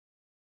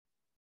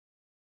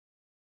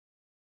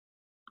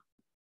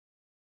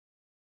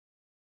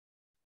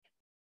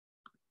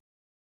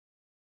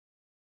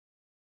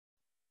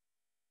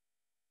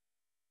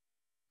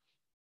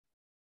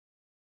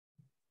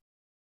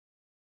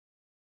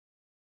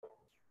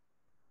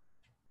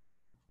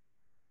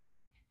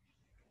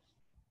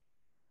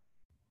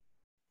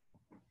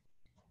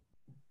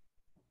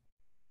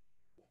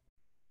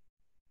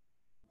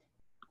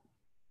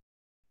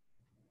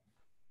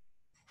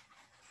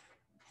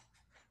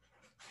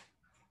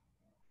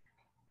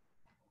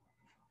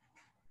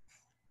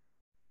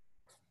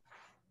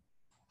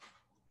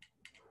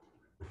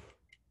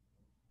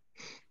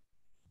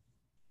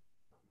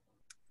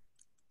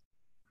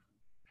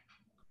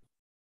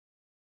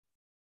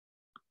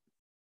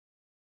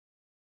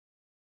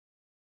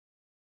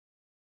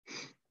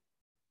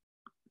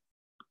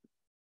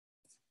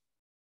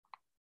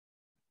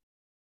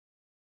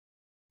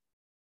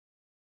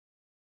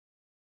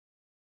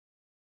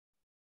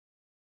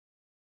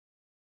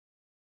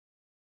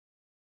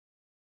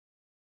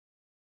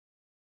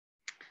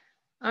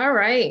All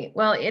right.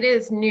 Well, it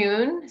is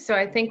noon, so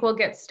I think we'll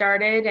get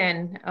started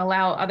and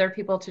allow other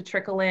people to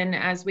trickle in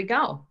as we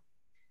go.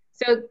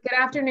 So good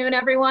afternoon,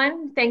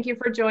 everyone. Thank you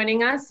for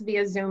joining us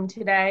via Zoom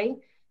today.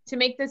 To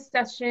make this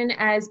session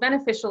as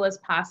beneficial as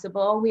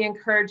possible, we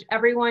encourage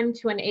everyone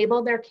to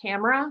enable their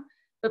camera,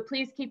 but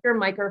please keep your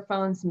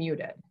microphones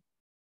muted.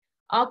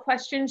 All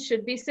questions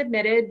should be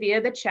submitted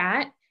via the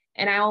chat,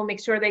 and I will make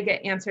sure they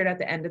get answered at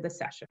the end of the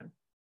session.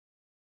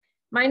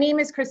 My name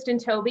is Kristen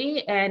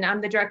Toby, and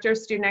I'm the Director of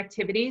Student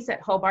Activities at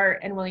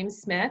Hobart and William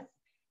Smith.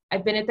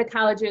 I've been at the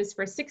colleges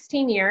for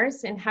 16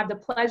 years and have the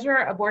pleasure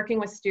of working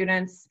with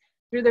students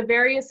through the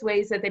various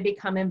ways that they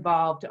become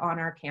involved on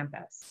our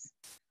campus.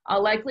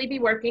 I'll likely be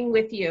working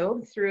with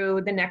you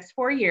through the next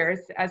 4 years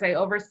as I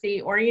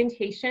oversee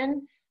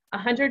orientation,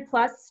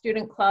 100+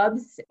 student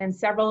clubs, and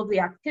several of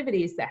the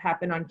activities that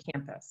happen on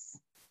campus.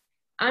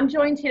 I'm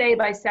joined today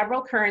by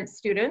several current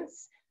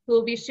students who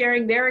will be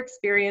sharing their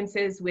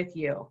experiences with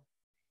you.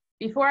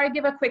 Before I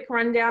give a quick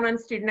rundown on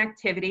student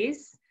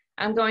activities,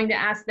 I'm going to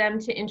ask them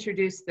to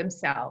introduce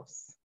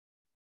themselves.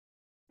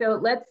 So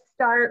let's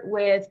start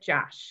with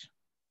Josh.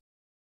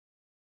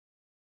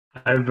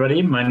 Hi,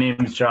 everybody. My name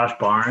is Josh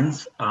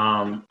Barnes.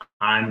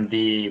 I'm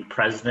the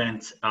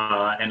president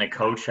and a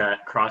coach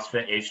at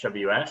CrossFit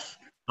HWS.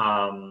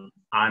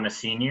 I'm a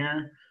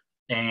senior,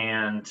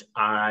 and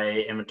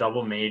I am a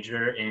double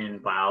major in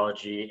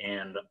biology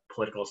and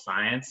political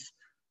science.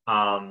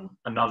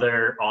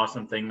 Another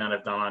awesome thing that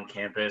I've done on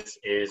campus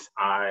is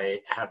I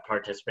have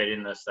participated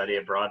in the study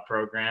abroad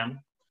program.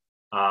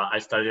 I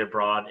studied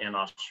abroad in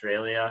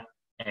Australia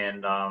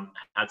and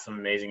had some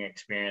amazing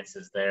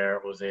experiences there.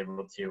 Was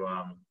able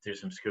to do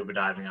some scuba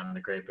diving on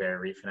the Great Barrier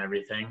Reef and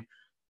everything.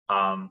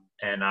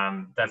 And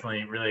I'm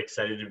definitely really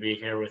excited to be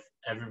here with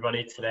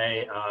everybody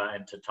today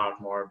and to talk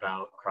more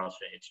about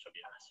CrossFit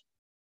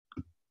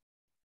HWS.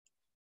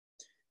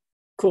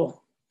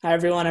 Cool. Hi,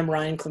 everyone. I'm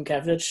Ryan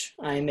Klimkevich.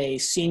 I'm a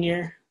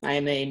senior. I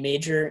am a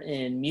major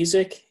in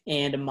music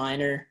and a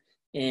minor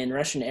in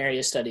Russian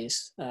area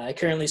studies. I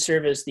currently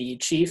serve as the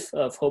chief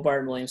of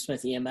Hobart and William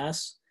Smith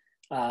EMS,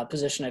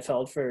 position I've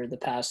held for the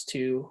past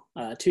two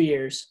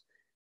years.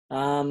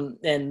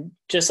 And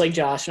just like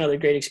Josh, another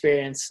great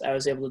experience I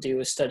was able to do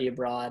was study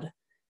abroad,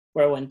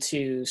 where I went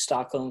to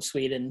Stockholm,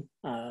 Sweden,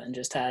 and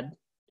just had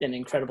an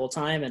incredible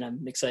time, and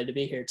I'm excited to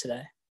be here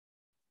today.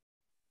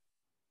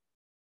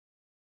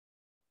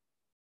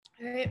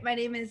 All right, my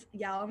name is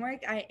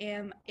Yalamrik. I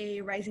am a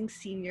rising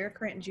senior,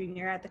 current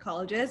junior at the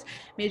colleges,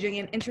 majoring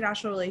in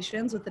international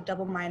relations with a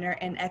double minor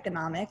in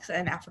economics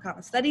and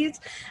Africana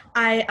studies.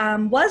 I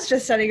was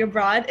just studying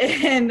abroad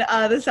in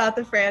the south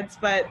of France,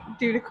 but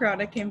due to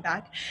Corona, came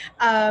back.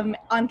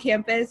 On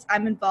campus,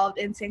 I'm involved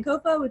in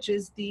Sankofa, which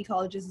is the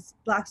college's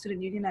Black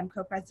Student Union. I'm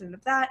co-president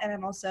of that, and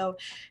I'm also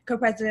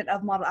co-president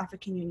of Model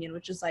African Union,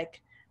 which is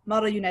like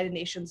Model United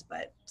Nations,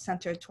 but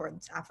centered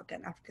towards Africa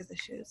and Africa's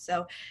issues.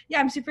 So yeah,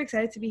 I'm super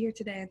excited to be here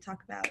today and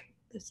talk about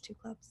those two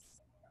clubs.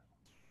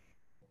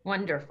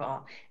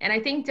 Wonderful. And I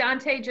think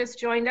Dante just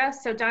joined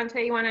us. So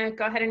Dante, you want to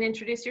go ahead and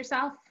introduce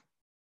yourself?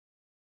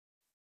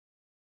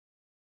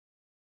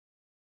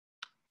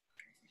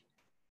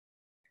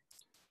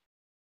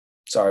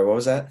 Sorry, what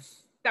was that?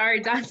 Sorry,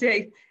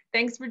 Dante.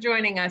 Thanks for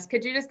joining us.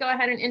 Could you just go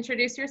ahead and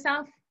introduce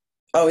yourself?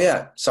 Oh,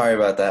 yeah. Sorry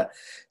about that.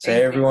 So,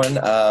 hey, everyone.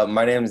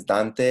 My name is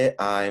Dante.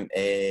 I'm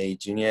a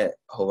junior at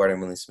Hobart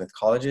and William Smith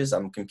Colleges.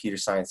 I'm a computer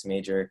science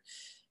major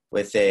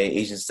with a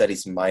Asian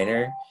studies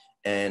minor.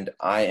 And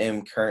I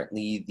am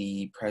currently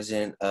the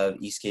president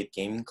of Escape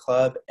Gaming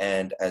Club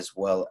and as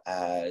well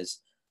as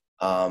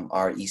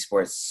our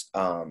esports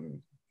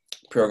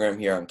program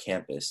here on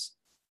campus.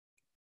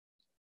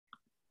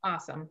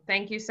 Awesome.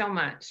 Thank you so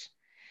much.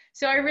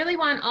 So I really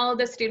want all of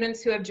the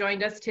students who have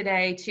joined us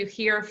today to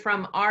hear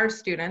from our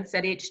students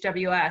at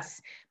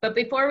HWS. But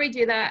before we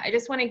do that, I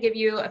just want to give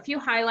you a few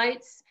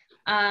highlights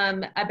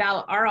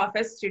about our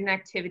office student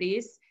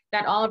activities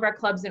that all of our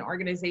clubs and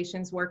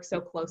organizations work so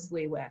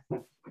closely with.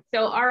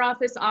 So our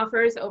office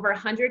offers over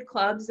 100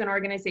 clubs and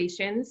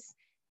organizations.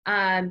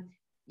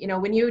 You know,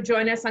 when you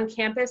join us on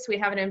campus, we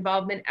have an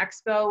involvement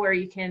expo where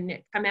you can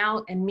come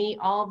out and meet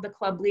all of the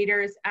club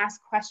leaders, ask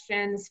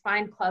questions,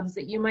 find clubs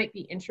that you might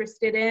be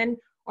interested in,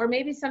 or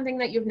maybe something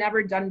that you've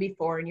never done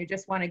before and you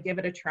just want to give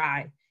it a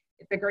try.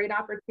 It's a great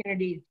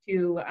opportunity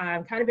to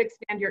kind of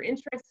expand your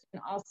interest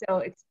and also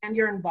expand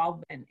your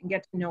involvement and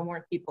get to know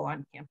more people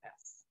on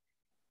campus.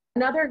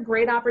 Another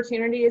great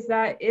opportunity is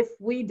that if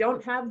we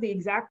don't have the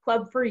exact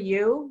club for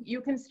you,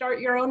 you can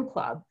start your own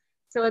club.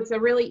 So it's a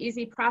really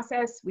easy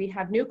process. We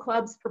have new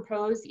clubs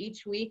proposed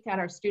each week at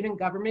our student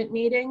government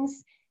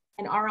meetings,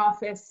 and our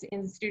office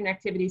in student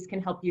activities can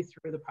help you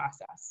through the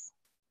process.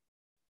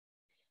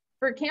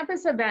 For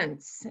campus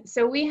events,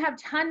 so we have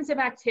tons of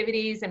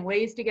activities and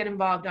ways to get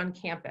involved on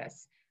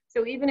campus.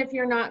 So even if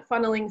you're not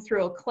funneling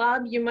through a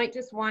club, you might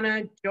just want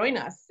to join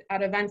us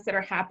at events that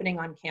are happening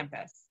on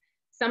campus.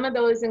 Some of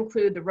those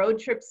include the road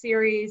trip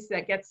series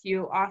that gets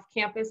you off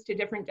campus to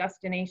different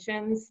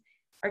destinations.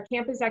 Our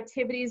campus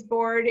activities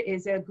board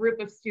is a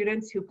group of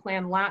students who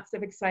plan lots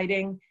of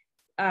exciting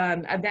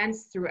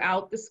events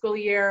throughout the school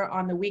year,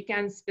 on the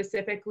weekends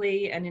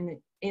specifically, and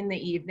in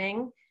the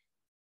evening.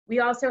 We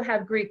also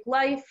have Greek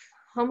life,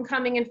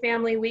 homecoming and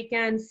family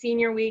weekend,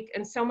 senior week,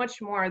 and so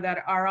much more that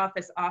our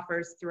office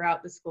offers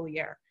throughout the school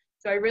year.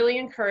 So I really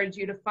encourage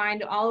you to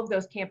find all of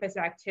those campus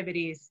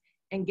activities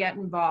and get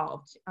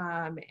involved,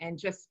 and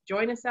just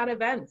join us at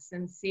events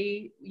and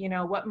see,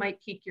 what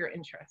might pique your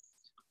interest.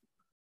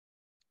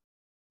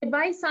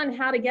 Advice on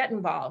how to get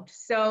involved.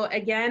 So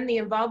again, the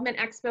Involvement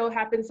Expo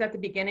happens at the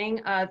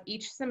beginning of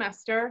each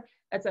semester.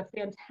 That's a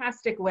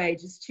fantastic way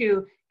just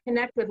to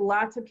connect with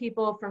lots of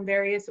people from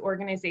various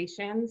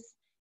organizations.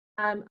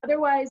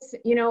 Otherwise,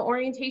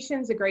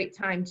 orientation is a great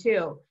time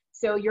too.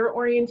 So your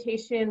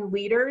orientation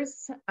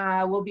leaders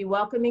will be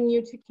welcoming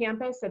you to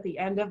campus at the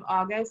end of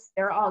August.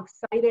 They're all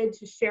excited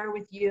to share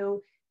with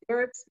you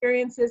their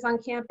experiences on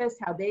campus,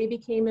 how they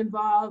became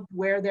involved,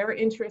 where their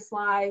interests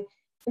lie.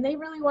 And they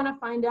really want to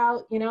find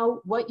out,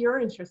 what you're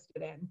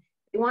interested in.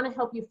 They want to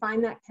help you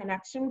find that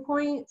connection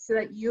point so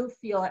that you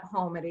feel at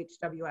home at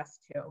HWS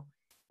too.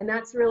 And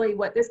that's really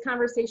what this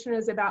conversation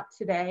is about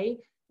today,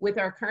 with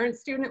our current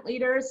student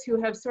leaders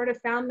who have sort of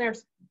found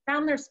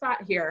their spot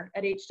here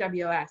at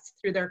HWS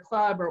through their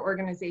club or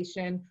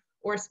organization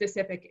or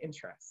specific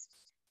interest.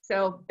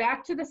 So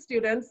back to the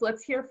students,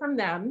 let's hear from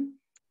them.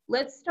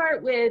 Let's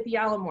start with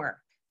Yalamwork.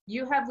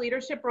 You have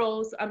leadership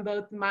roles on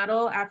both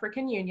Model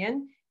African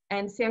Union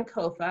and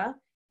Sankofa.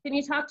 Can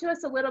you talk to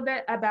us a little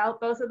bit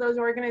about both of those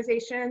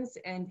organizations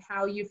and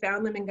how you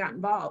found them and got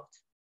involved?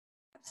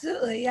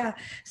 Absolutely, yeah.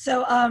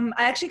 So I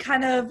actually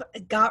kind of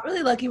got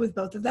really lucky with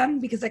both of them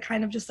because I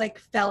kind of just like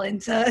fell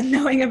into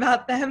knowing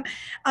about them,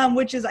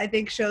 which is, I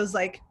think, shows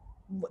like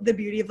the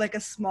beauty of like a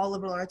small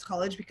liberal arts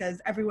college,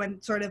 because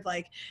everyone sort of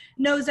like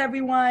knows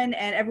everyone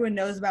and everyone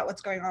knows about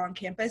what's going on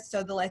campus.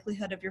 So the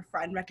likelihood of your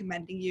friend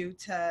recommending you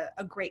to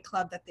a great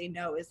club that they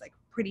know is like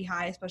pretty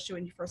high, especially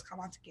when you first come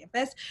onto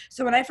campus.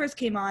 So when I first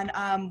came on,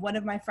 one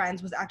of my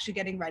friends was actually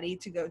getting ready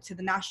to go to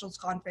the Nationals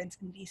Conference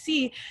in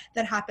DC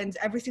that happens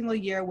every single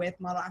year with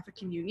Model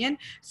African Union.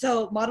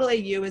 So Model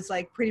AU is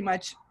like pretty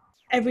much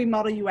every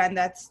Model UN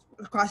that's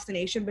across the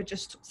nation, but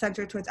just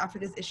centered towards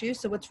Africa's issues.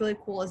 So what's really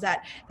cool is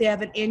that they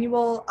have an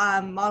annual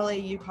Model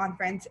AU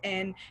conference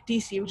in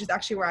DC, which is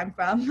actually where I'm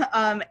from,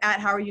 at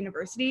Howard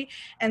University.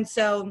 And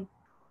so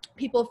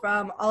people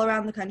from all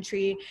around the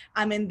country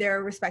in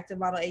their respective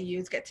Model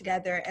AUs get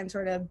together and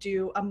sort of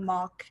do a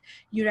mock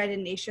United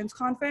Nations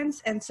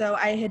conference. And so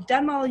I had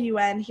done Model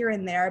UN here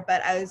and there,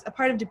 but I was a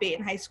part of debate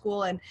in high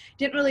school and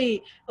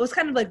I was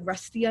kind of like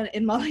rusty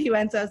in Model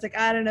UN. So I was like,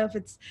 I don't know if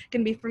it's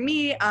going to be for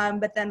me.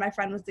 But then my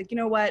friend was like, you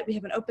know what, we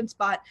have an open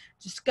spot,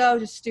 just go,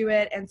 just do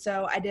it. And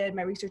so I did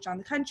my research on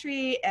the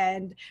country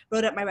and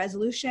wrote up my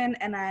resolution,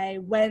 and I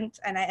went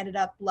and I ended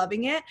up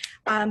loving it.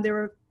 There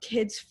were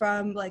kids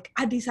from like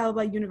Addis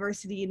Ababa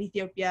University in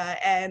Ethiopia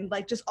and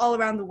like just all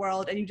around the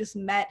world, and you just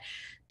met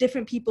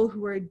different people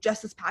who were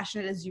just as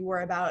passionate as you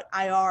were about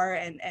IR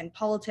and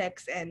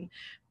politics and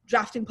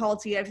drafting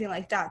policy and everything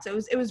like that. So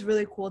it was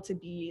really cool to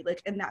be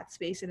like in that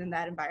space and in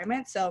that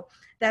environment. So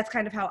that's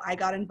kind of how I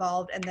got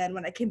involved. And then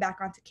when I came back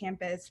onto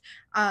campus,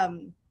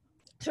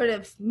 sort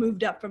of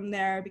moved up from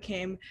there,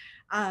 became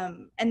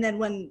and then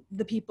when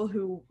the people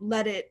who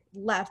led it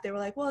left, they were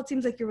like, well, it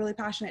seems like you're really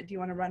passionate. Do you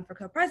want to run for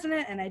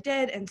co-president? And I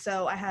did. And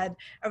so I had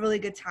a really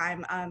good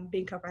time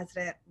being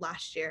co-president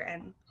last year,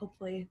 and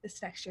hopefully this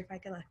next year if I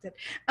get elected.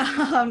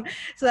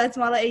 So that's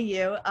Model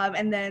AU.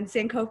 And then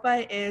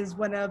Sankofa is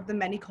one of the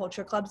many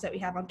culture clubs that we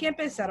have on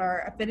campus that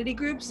are affinity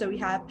groups. So we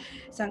have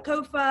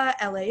Sankofa,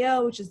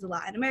 LAO, which is the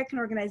Latin American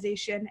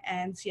organization,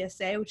 and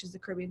CSA, which is the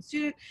Caribbean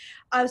Student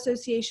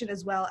Association,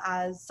 as well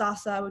as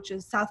SASA, which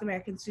is South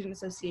American Student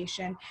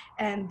Association,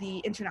 and the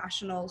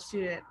International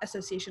Student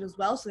Association as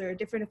well. So there are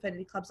different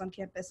affinity clubs on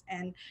campus.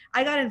 And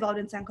I got involved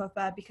in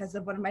Sankofa because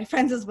of one of my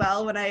friends as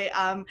well. When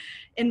I,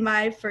 in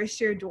my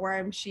first year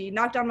dorm, she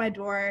knocked on my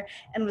door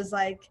and was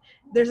like,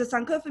 there's a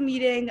Sankofa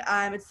meeting.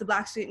 It's the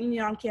Black Student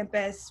Union on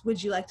campus.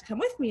 Would you like to come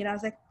with me? And I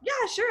was like,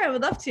 yeah, sure, I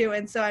would love to.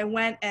 And so I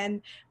went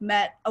and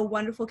met a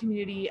wonderful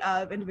community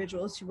of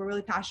individuals who were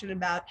really passionate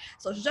about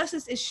social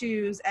justice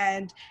issues,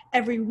 and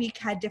every week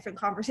had different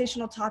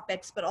conversational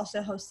topics, but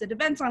also hosted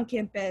events on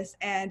campus,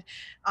 and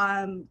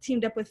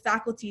teamed up with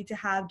faculty to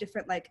have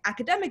different like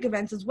academic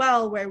events as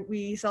well, where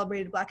we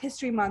celebrated Black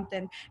History Month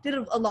and did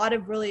a lot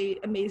of really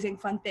amazing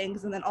fun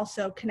things, and then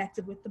also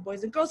connected with the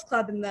Boys and Girls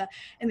Club in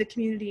the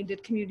community and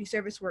did community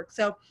service work.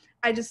 So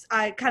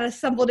I kind of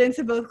stumbled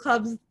into both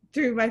clubs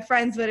through my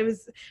friends, but it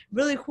was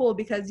really cool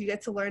because you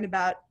get to learn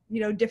about,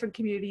 different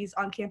communities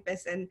on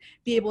campus and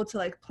be able to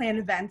like plan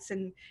events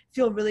and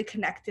feel really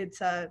connected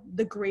to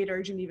the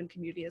greater Genevan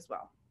community as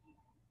well.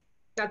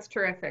 That's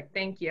terrific.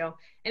 Thank you.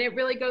 And it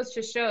really goes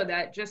to show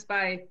that just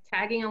by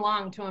tagging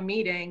along to a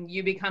meeting,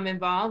 you become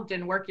involved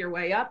and work your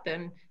way up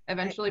and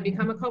eventually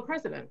become a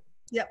co-president.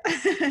 Yep,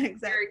 exactly.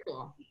 Very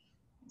cool.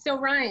 So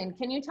Ryan,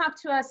 can you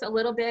talk to us a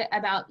little bit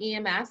about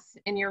EMS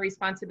and your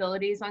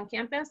responsibilities on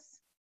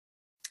campus?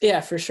 Yeah,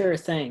 for sure.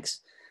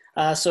 Thanks.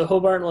 So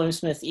Hobart William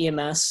Smith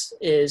EMS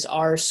is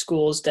our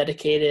school's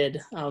dedicated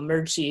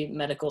emergency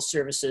medical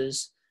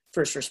services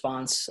first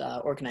response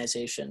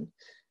organization.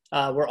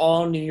 We're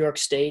all New York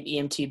State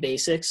EMT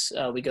basics.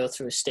 We go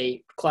through a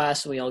state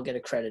class and we all get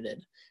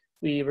accredited.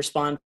 We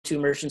respond to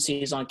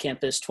emergencies on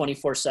campus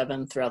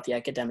 24/7 throughout the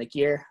academic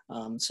year.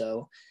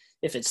 So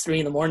if it's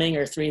 3 a.m.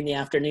 or 3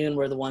 p.m,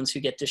 we're the ones who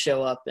get to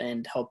show up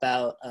and help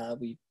out.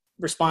 We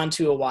respond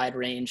to a wide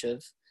range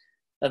of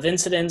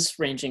incidents,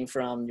 ranging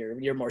from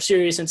your more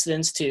serious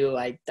incidents to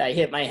I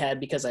hit my head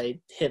because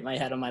I hit my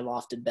head on my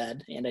lofted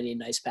bed and I need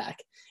an ice pack.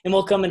 And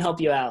we'll come and help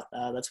you out.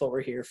 That's what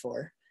we're here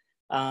for.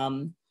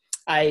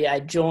 I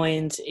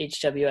joined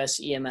HWS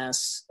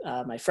EMS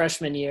my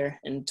freshman year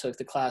and took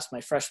the class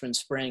my freshman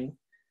spring.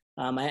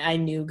 I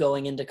knew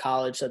going into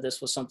college that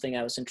this was something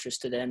I was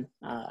interested in.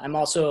 I'm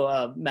also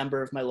a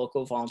member of my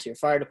local volunteer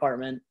fire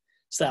department,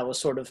 so that was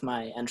sort of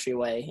my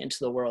entryway into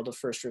the world of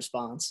first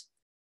response.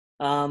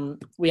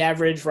 We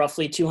average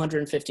roughly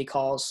 250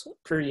 calls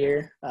per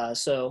year,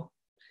 so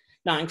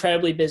not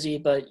incredibly busy,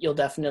 but you'll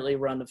definitely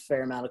run a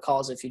fair amount of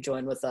calls if you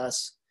join with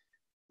us.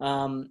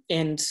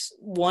 And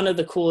one of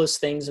the coolest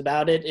things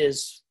about it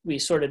is we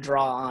sort of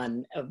draw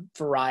on a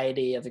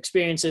variety of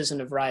experiences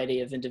and a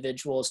variety of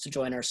individuals to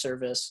join our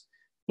service.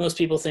 Most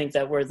people think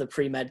that we're the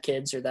pre-med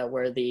kids or that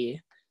we're the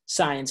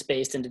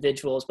science-based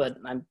individuals, but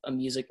I'm a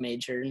music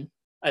major and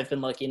I've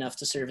been lucky enough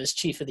to serve as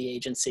chief of the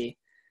agency.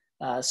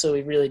 So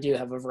we really do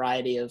have a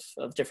variety of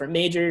different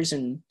majors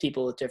and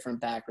people with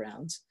different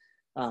backgrounds.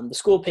 The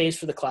school pays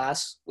for the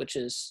class, which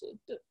is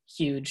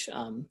huge.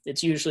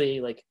 It's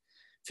usually like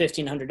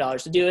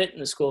 $1,500 to do it,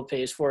 and the school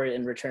pays for it.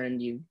 In return,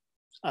 you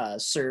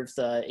serve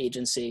the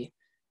agency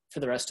for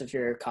the rest of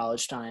your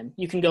college time.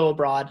 You can go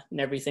abroad and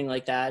everything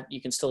like that.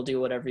 You can still do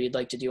whatever you'd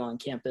like to do on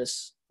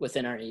campus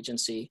within our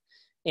agency.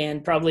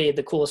 And probably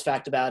the coolest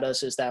fact about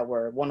us is that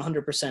we're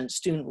 100%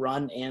 student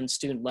run and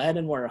student led,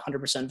 and we're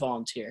 100%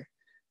 volunteer.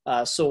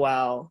 So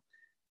while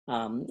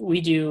we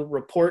do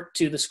report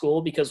to the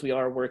school because we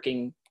are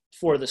working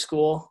for the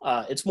school,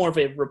 it's more of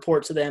a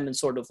report to them and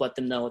sort of let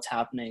them know what's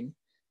happening.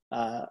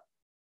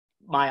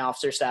 My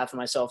officer staff and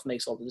myself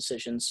makes all the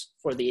decisions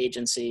for the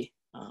agency.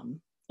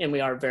 And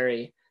we are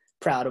very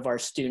proud of our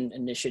student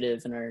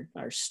initiative and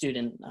our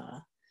student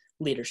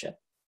leadership.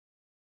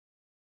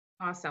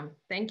 Awesome.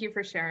 Thank you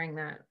for sharing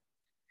that.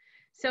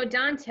 So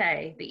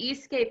Dante, the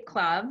Escape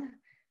Club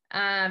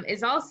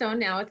is also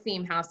now a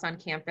theme house on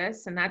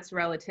campus, and that's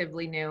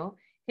relatively new.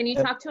 Can you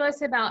talk to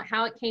us about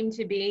how it came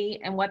to be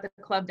and what the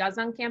club does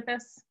on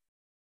campus?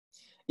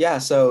 Yeah,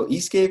 so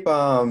Escape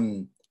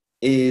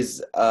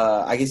is,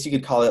 I guess you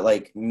could call it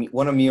like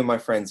one of me and my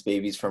friend's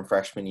babies from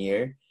freshman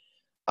year.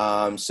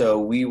 So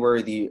we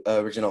were the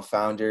original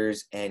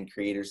founders and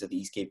creators of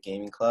the Escape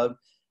Gaming Club.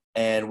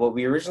 And what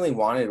we originally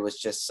wanted was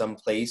just some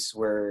place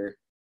where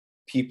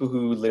people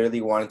who literally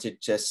wanted to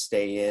just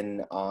stay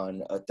in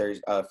on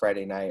a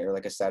Friday night or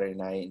like a Saturday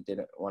night and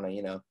didn't want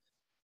to,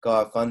 go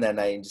have fun that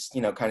night and just,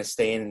 kind of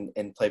stay in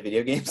and play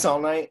video games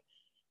all night.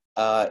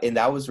 And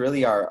that was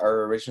really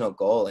our original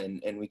goal.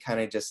 And we kind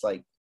of just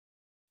like,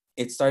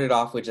 it started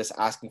off with just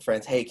asking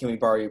friends, hey, can we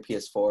borrow your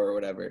PS4 or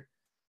whatever?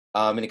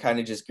 And it kind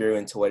of just grew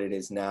into what it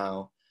is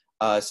now.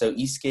 So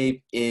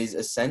Escape is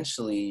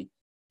essentially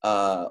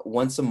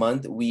once a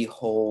month we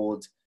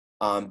hold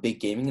big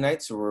gaming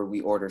nights where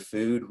we order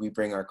food, we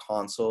bring our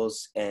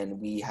consoles, and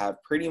we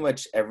have pretty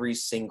much every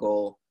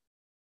single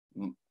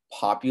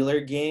popular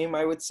game,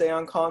 I would say,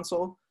 on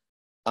console.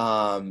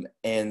 And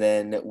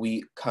then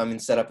we come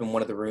and set up in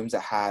one of the rooms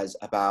that has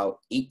about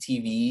 8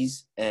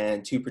 TVs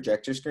and 2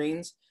 projector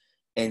screens.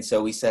 And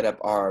so we set up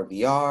our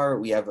VR,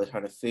 we have a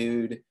ton of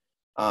food,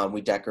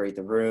 we decorate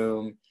the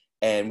room,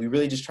 and we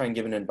really just try and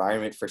give an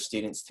environment for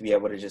students to be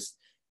able to just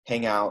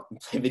hang out and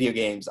play video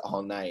games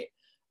all night.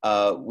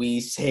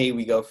 We say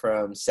we go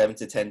from 7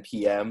 to 10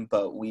 p.m.,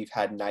 but we've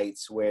had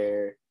nights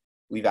where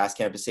we've asked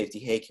campus safety,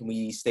 hey, can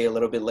we stay a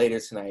little bit later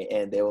tonight?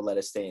 And they will let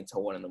us stay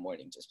until 1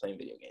 a.m. just playing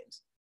video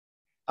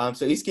games.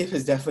 So Escape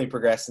has definitely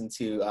progressed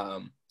into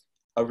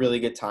a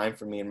really good time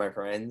for me and my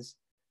friends.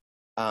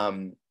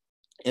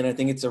 And I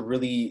think it's a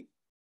really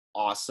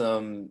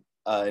awesome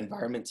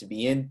environment to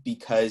be in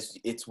because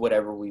it's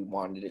whatever we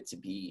wanted it to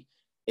be.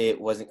 It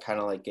wasn't kind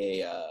of like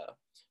a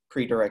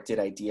pre-directed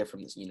idea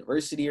from this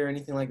university or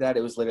anything like that.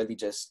 It was literally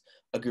just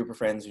a group of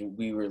friends.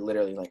 We were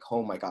literally like,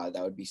 oh my God,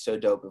 that would be so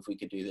dope if we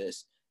could do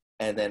this.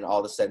 And then all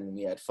of a sudden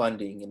we had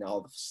funding, and all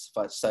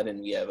of a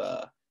sudden we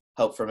have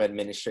help from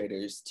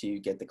administrators to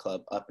get the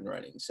club up and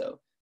running. So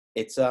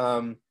it's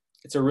a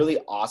really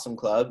awesome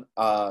club.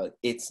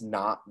 It's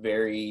not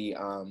very,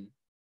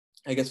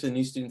 I guess for the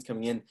new students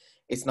coming in,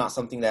 it's not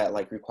something that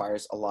like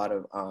requires a lot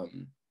of,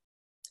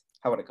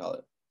 how would I call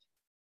it?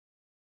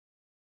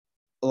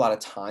 A lot of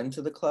time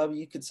to the club,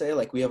 you could say.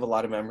 Like we have a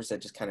lot of members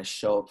that just kind of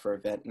show up for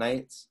event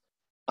nights.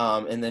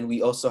 And then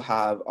we also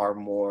have our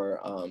more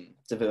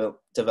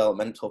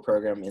developmental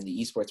program in the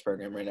esports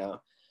program right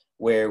now,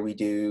 where we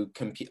do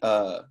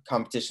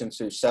competitions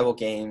through several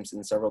games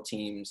and several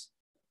teams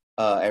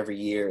every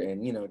year,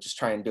 and just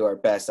try and do our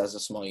best as a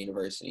small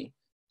university.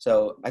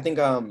 So I think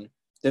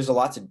there's a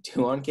lot to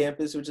do on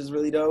campus, which is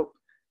really dope,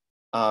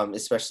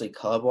 especially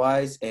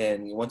club-wise.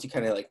 And once you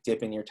kind of like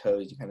dip in your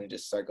toes, you kind of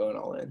just start going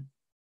all in.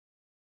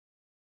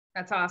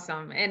 That's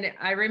awesome. And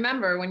I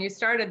remember when you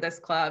started this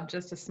club,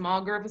 just a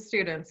small group of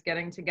students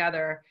getting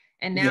together,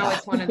 and now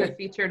it's one of the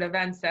featured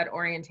events at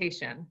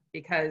orientation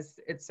because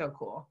it's so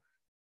cool.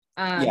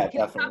 Yeah,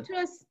 can you talk to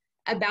us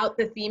about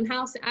the theme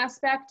house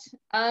aspect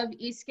of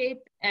Escape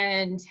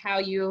and how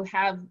you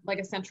have like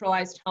a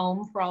centralized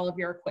home for all of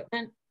your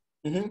equipment?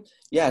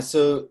 Yeah,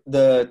 so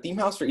the theme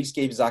house for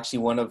Escape is actually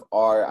one of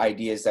our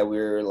ideas that we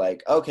were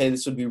like, okay,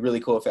 this would be really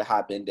cool if it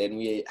happened, and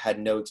we had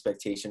no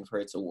expectation for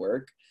it to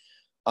work.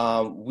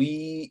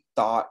 We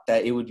thought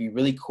that it would be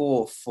really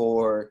cool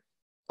for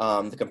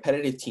the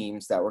competitive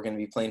teams that were going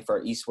to be playing for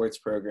our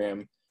esports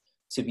program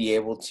to be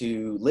able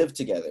to live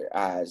together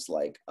as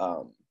like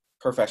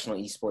professional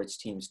esports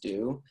teams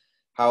do.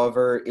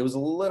 However, it was a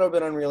little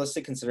bit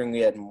unrealistic considering we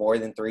had more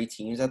than 3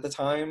 teams at the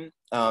time,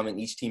 and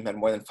each team had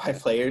more than 5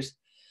 players.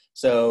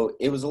 So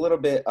it was a little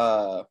bit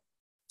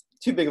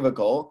too big of a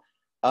goal.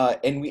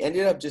 And we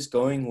ended up just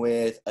going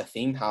with a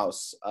theme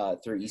house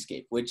through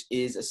Escape, which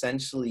is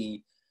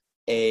essentially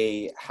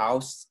a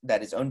house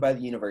that is owned by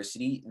the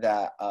university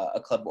that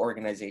a club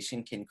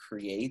organization can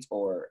create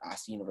or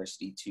ask the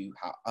university to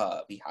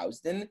be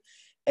housed in.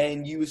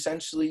 And you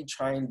essentially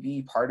try and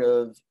be part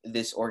of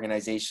this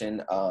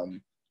organization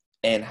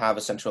and have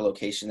a central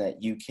location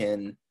that you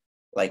can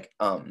like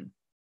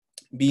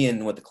be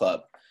in with the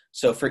club.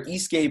 So for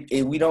Escape,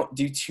 we don't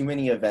do too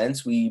many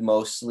events. We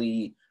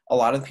mostly, a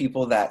lot of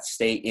people that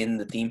stay in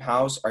the theme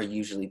house are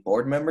usually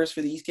board members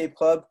for the Escape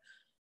Club.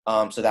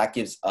 So that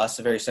gives us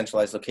a very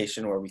centralized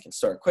location where we can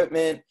store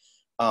equipment.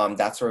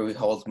 That's where we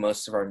hold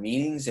most of our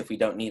meetings if we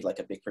don't need like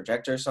a big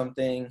projector or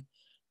something.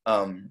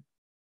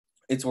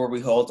 It's where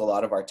we hold a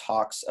lot of our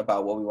talks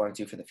about what we want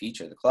to do for the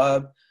future of the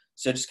club.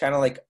 So just kind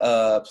of like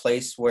a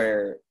place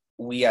where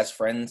we as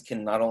friends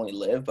can not only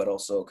live, but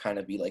also kind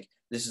of be like,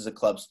 this is a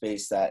club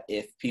space that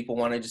if people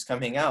want to just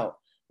come hang out,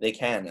 they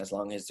can, as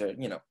long as they're,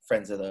 you know,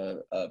 friends of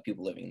the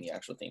people living in the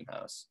actual theme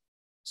house.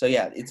 So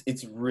yeah,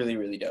 it's really,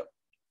 really dope.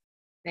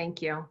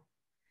 Thank you.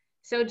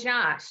 So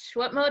Josh,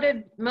 what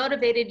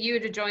motivated you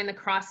to join the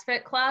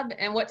CrossFit Club,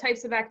 and what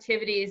types of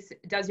activities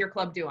does your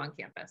club do on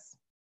campus?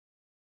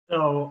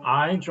 So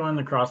I joined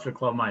the CrossFit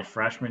Club my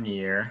freshman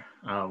year,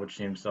 which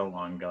seems so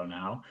long ago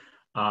now.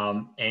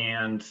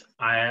 And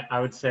I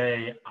would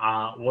say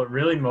what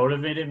really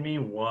motivated me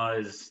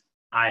was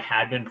I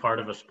had been part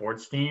of a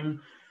sports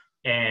team,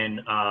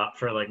 and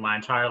for like my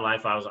entire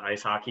life I was an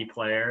ice hockey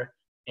player,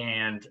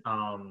 and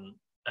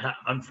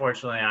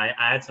unfortunately I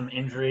had some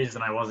injuries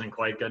and I wasn't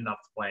quite good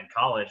enough to play in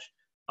college.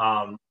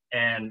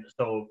 And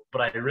so,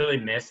 but I really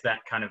missed that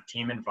kind of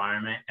team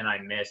environment, and I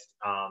missed,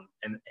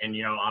 and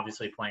you know,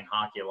 obviously playing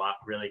hockey a lot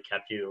really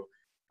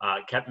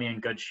kept me in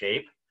good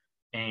shape.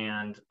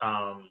 And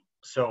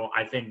so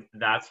I think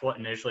that's what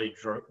initially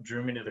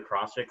drew me to the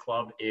CrossFit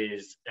Club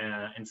is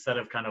instead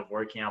of kind of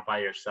working out by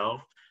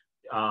yourself,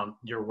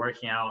 you're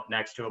working out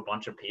next to a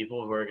bunch of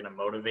people who are going to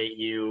motivate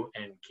you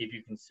and keep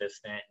you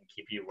consistent and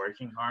keep you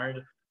working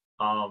hard.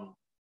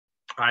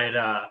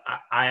 I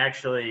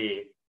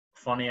actually,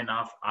 funny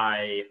enough,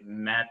 I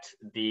met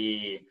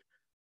the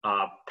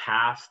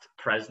past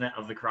president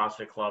of the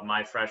CrossFit Club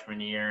my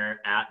freshman year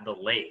at the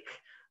lake.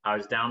 I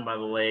was down by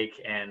the lake,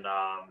 and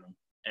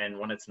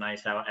when it's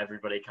nice out,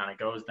 everybody kind of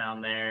goes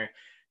down there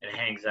and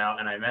hangs out.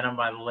 And I met him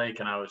by the lake,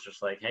 and I was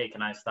just like, hey,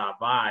 can I stop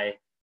by?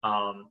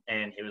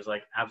 And he was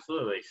like,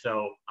 absolutely.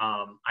 So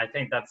I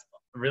think that's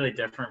really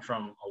different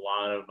from a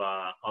lot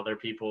of other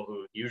people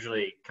who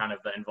usually kind of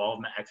the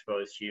involvement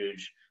expo is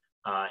huge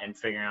in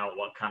figuring out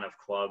what kind of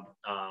club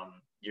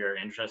you're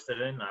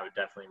interested in. I would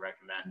definitely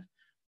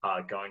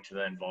recommend going to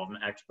the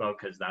involvement expo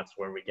because that's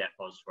where we get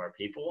most of our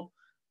people.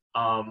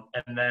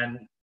 And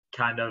then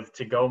kind of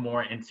to go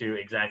more into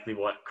exactly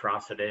what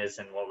CrossFit is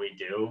and what we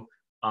do.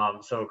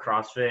 So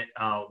CrossFit,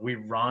 we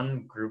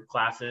run group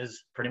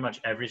classes pretty much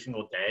every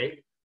single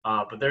day,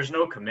 but there's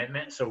no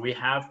commitment. So we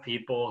have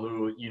people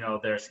who, you know,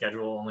 their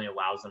schedule only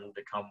allows them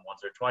to come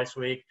once or twice a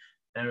week.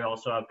 Then we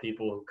also have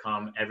people who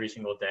come every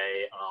single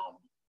day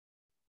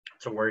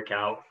to work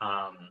out,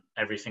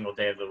 every single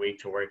day of the week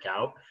to work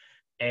out.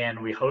 And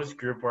we host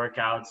group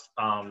workouts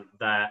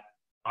that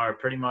are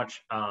pretty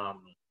much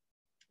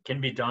can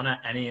be done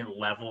at any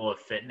level of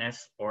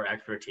fitness or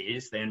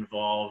expertise. They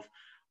involve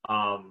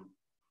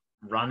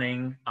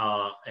running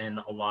and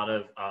a lot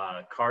of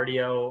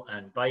cardio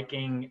and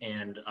biking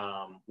and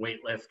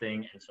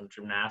weightlifting and some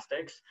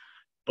gymnastics.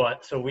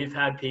 But so we've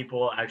had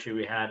people, actually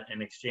we had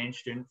an exchange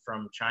student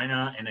from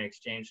China and an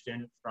exchange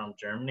student from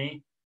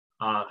Germany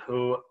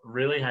who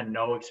really had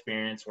no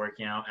experience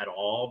working out at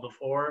all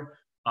before,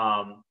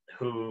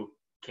 who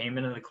came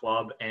into the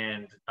club,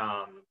 and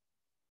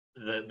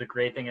the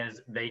great thing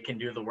is they can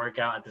do the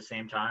workout at the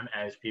same time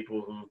as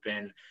people who've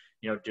been,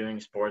 you know,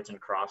 doing sports and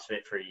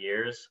CrossFit for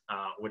years,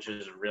 which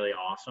is really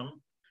awesome.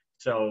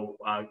 So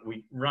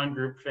we run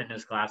group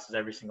fitness classes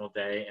every single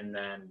day, and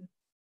then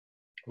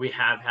we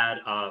have had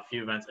a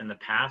few events in the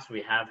past.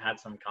 We have had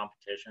some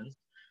competitions,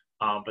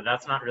 but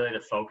that's not really the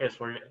focus.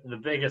 The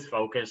biggest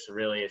focus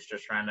really is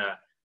just trying to,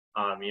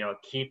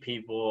 keep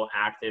people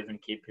active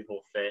and keep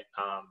people fit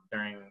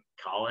during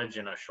college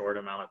in a short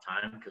amount of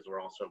time because we're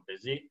all so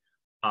busy.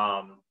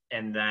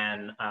 And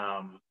then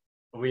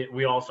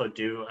we also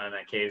do an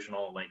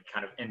occasional like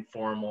kind of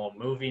informal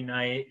movie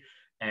night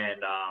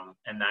and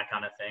that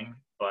kind of thing.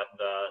 But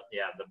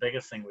the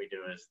biggest thing we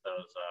do is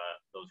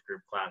those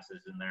group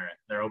classes, and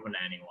they're open to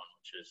anyone,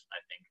 which is I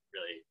think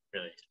really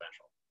really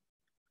special.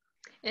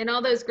 And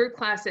all those group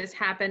classes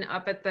happen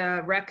up at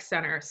the rec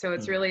center, so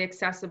it's really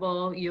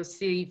accessible. You'll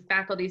see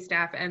faculty,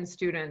 staff, and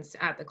students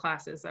at the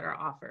classes that are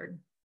offered.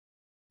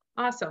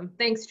 Awesome,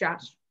 thanks,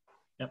 Josh.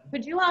 Yep.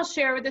 Could you all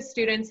share with the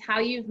students how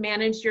you've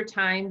managed your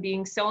time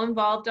being so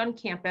involved on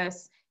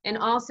campus and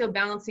also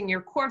balancing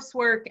your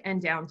coursework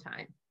and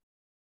downtime?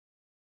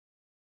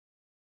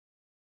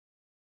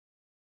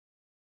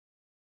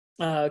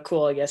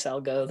 Cool, I guess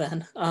I'll go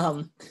then.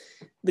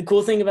 The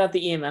cool thing about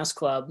the EMS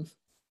club,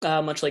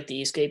 much like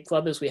the Escape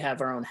Club, is we have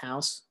our own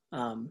house.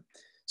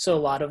 So a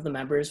lot of the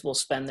members will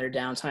spend their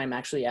downtime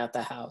actually at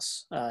the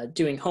house,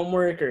 doing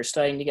homework or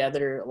studying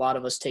together. A lot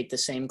of us take the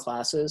same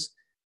classes.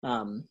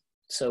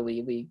 So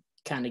we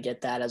kind of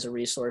get that as a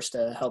resource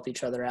to help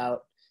each other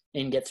out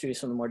and get through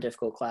some of the more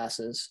difficult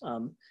classes.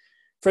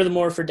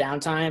 Furthermore, for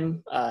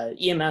downtime,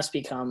 EMS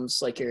becomes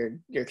like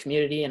your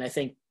community, and I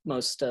think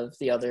most of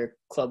the other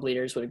club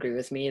leaders would agree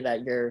with me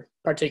that your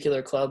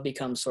particular club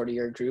becomes sort of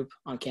your group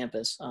on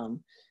campus.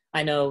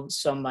 I know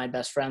some of my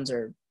best friends,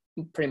 or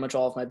pretty much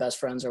all of my best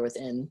friends, are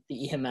within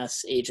the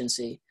EMS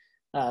agency.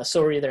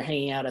 So we're either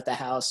hanging out at the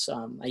house.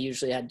 I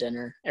usually had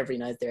dinner every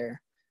night there,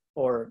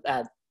 or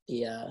at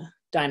the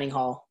dining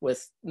hall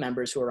with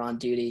members who are on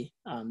duty,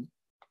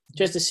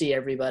 just to see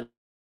everybody.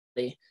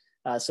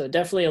 So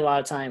definitely a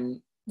lot of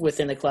time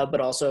within the club,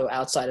 but also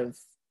outside of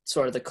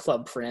sort of the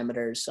club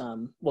parameters.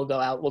 We'll go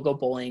out, we'll go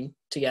bowling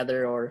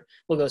together, or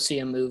we'll go see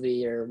a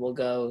movie, or we'll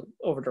go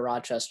over to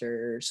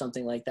Rochester or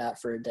something like that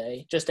for a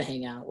day just to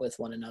hang out with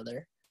one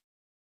another.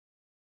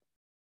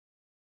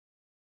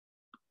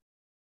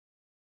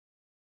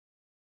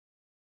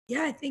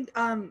 Yeah, I think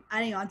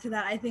adding on to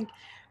that, I think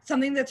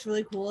something that's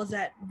really cool is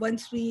that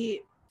once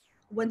we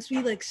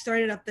like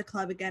started up the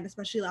club again,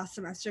 especially last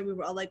semester, we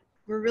were all like,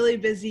 we're really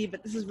busy,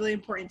 but this is really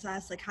important to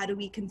us. Like, how do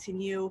we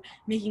continue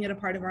making it a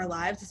part of our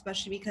lives,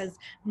 especially because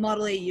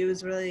Model AU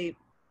is really,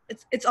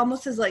 it's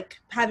almost as like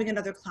having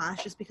another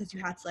class, just because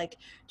you have to like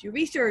do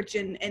research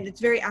and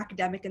it's very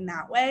academic in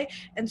that way.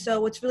 And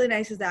so what's really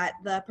nice is that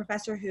the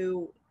professor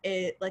who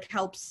it like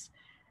helps,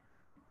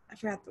 I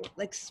forgot the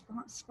like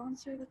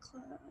sponsor the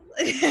club,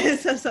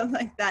 so something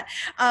like that,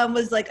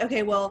 was like,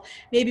 okay, well,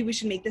 maybe we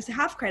should make this a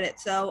half credit.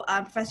 So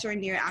Professor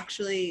Anir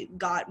actually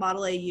got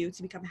Model AU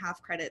to become a half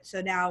credit.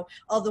 So now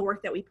all the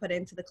work that we put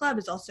into the club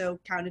is also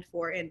counted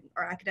for in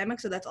our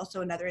academics. So that's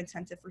also another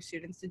incentive for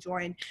students to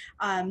join,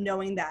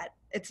 knowing that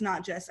it's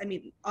not just, I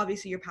mean,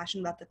 obviously you're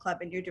passionate about the club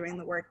and you're doing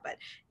the work, but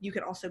you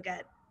can also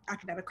get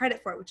academic credit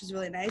for it, which is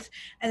really nice.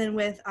 And then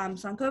with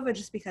Sankova,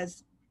 just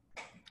because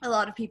a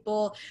lot of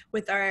people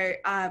with our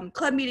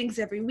club meetings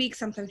every week,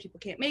 sometimes people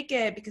can't make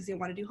it because they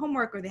want to do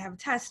homework or they have a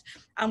test.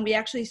 We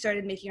actually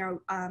started making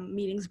our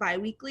meetings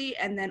bi-weekly,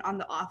 and then on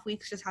the off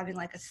weeks just having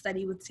like a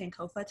study with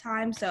Sankofa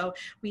time. So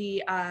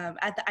we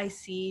at the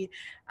IC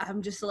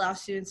just allow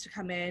students to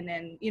come in,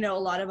 and you know, a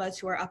lot of us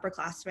who are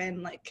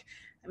upperclassmen, like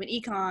I'm in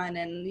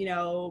econ, and you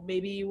know,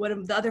 maybe one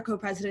of the other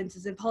co-presidents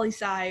is in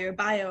poli-sci or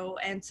bio,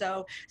 and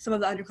so some of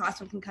the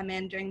underclassmen can come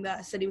in during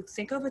the study with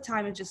Sankofa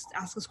time and just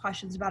ask us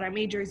questions about our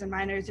majors and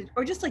minors,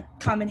 or just like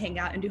come and hang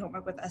out and do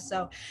homework with us.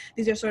 So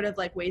these are sort of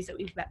like ways that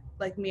we've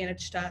like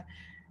managed to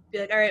be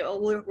like, all right,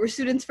 well, we're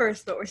students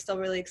first, but we're still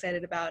really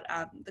excited about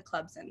the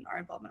clubs and our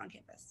involvement on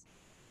campus.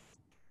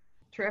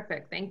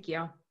 Terrific, thank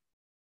you.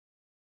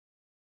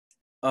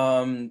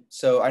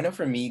 So I know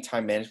for me,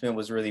 time management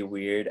was really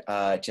weird,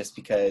 just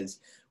because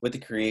with the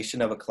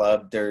creation of a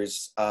club,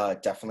 there's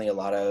definitely a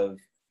lot of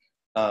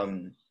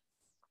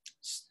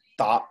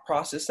thought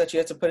process that you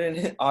have to put in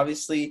it.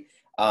 Obviously,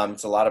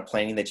 it's a lot of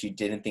planning that you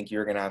didn't think you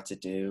were going to have to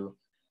do.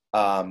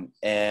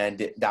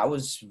 And that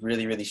was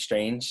really, really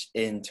strange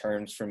in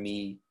terms for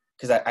me,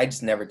 because I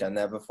just never done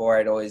that before.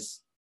 I'd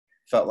always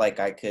felt like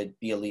I could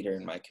be a leader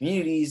in my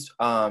communities.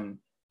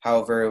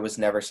 However, it was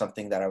never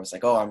something that I was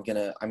like, oh, I'm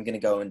gonna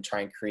go and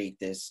try and create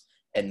this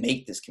and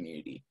make this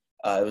community.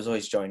 It was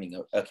always joining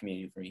a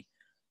community for me.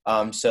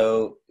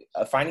 So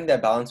finding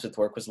that balance with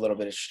work was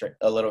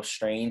a little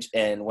strange.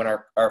 And when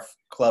our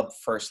club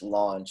first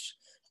launched,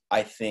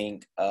 I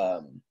think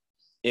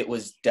it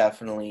was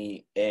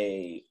definitely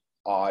a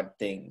odd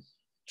thing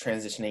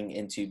transitioning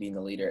into being the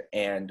leader,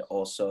 and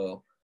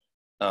also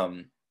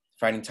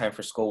finding time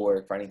for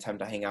schoolwork, finding time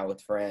to hang out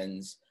with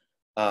friends.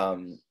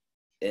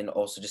 And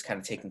also just kind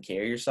of taking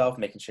care of yourself,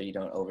 making sure you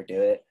don't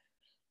overdo it.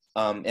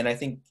 And I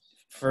think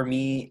for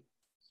me,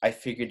 I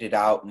figured it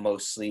out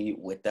mostly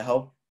with the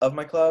help of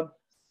my club.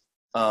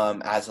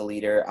 As a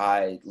leader,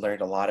 I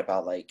learned a lot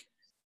about like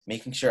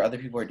making sure other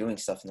people are doing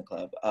stuff in the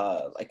club.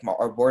 Like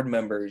our board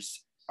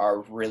members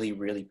are really,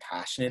 really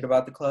passionate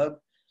about the club.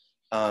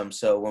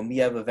 So when we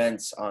have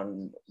events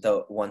on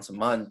the once a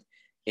month,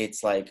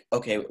 it's like,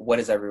 okay, what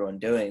is everyone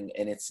doing?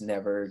 And it's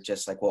never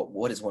just like, well,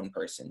 what is one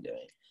person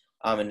doing?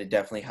 And it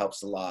definitely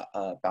helps a lot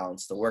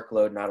balance the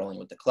workload, not only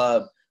with the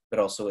club, but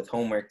also with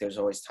homework. There's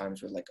always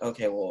times where like,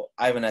 okay, well,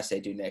 I have an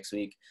essay due next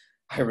week.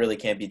 I really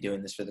can't be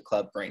doing this for the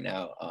club right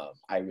now.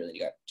 I really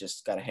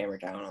got to hammer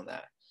down on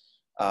that.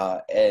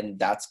 And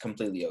that's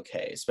completely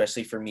okay,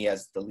 especially for me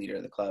as the leader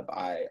of the club.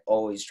 I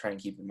always try and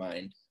keep in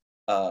mind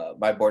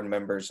my board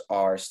members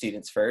are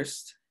students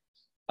first,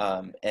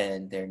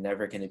 and they're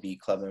never going to be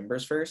club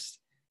members first.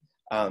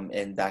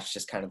 And that's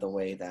just kind of the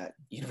way that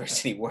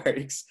university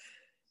works.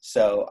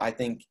 So I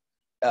think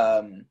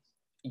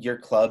your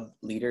club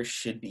leader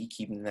should be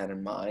keeping that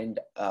in mind.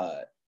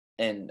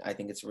 And I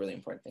think it's a really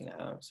important thing to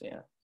have. So,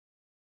 yeah.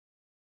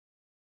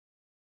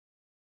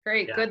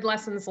 Great. Yeah. Good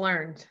lessons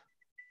learned.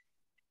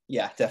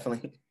 Yeah,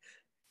 definitely.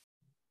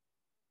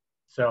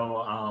 So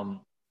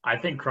I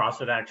think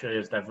CrossFit actually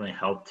has definitely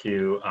helped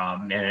to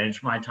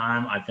manage my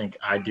time. I think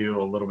I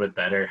do a little bit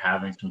better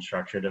having some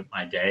structure to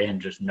my day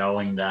and just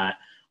knowing that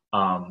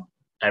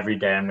every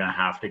day I'm going to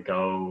have to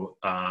go,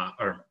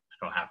 or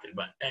I don't have to,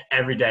 but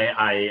every day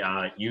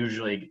I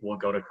usually will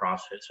go to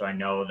CrossFit. So I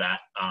know that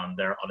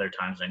there are other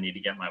times I need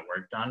to get my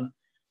work done.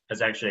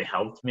 Has actually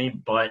helped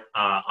me, but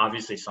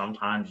obviously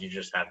sometimes you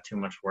just have too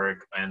much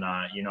work. And,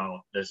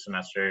 this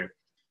semester,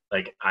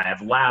 like I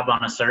have lab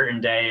on a certain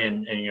day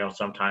and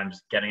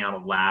sometimes getting out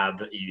of lab,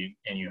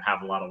 you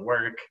have a lot of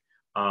work.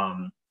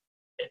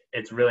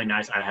 It's really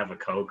nice. I have a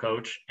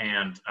co-coach,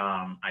 and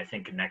I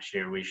think next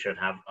year we should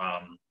have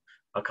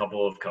a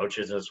couple of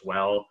coaches as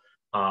well.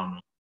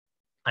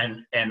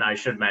 And I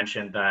should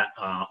mention that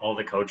all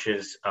the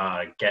coaches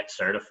get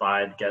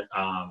certified,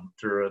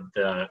 through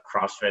the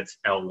CrossFit's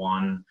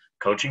L1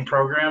 coaching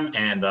program,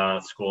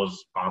 and school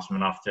is awesome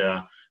enough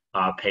to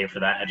pay for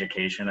that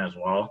education as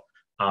well.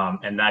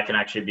 And that can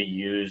actually be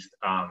used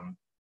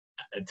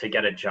to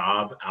get a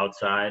job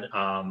outside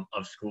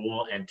of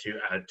school and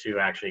to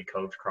actually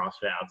coach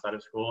CrossFit outside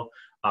of school.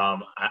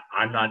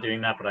 I'm not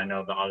doing that, but I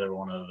know the other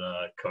one of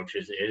the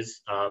coaches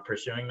is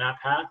pursuing that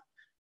path.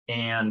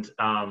 And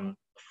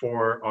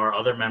for our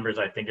other members,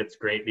 I think it's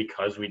great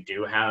because we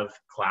do have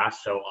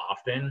class so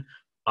often.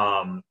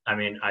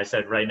 I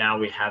said right now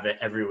we have it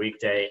every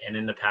weekday, and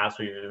in the past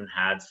we've even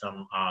had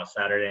some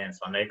Saturday and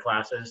Sunday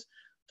classes.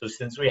 So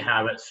since we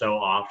have it so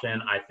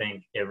often, I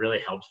think it really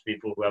helps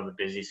people who have a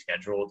busy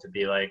schedule to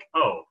be like,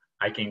 oh,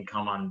 I can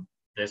come on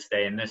this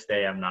day and this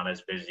day, I'm not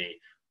as busy.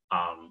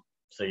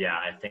 So yeah,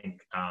 I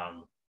think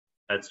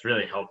that's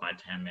really helped my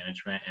time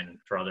management. And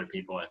for other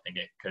people, I think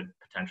it could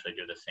potentially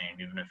do the same,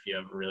 even if you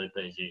have a really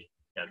busy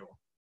schedule.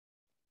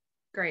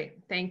 Great,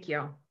 thank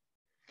you.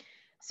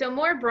 So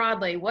more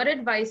broadly, what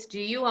advice do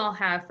you all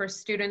have for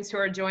students who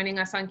are joining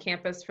us on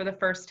campus for the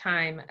first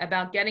time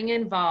about getting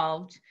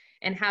involved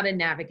and how to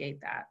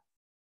navigate that?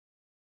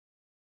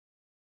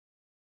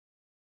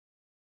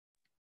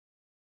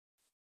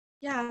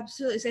 Yeah,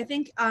 absolutely. So I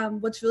think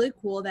what's really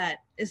cool that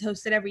is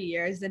hosted every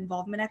year is the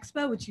Involvement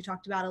Expo, which you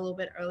talked about a little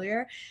bit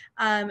earlier.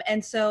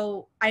 And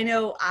so I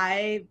know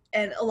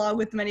and along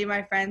with many of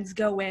my friends,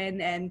 go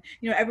in and,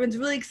 everyone's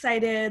really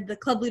excited. The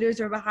club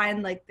leaders are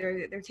behind like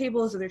their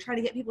tables, or they're trying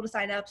to get people to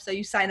sign up. So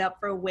you sign up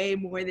for way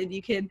more than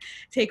you can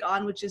take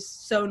on, which is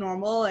so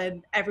normal,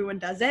 and everyone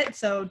does it.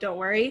 So don't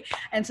worry.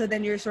 And so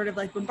then you're sort of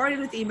like bombarded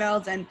with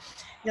emails, and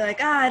you're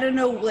like, I don't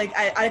know, like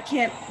I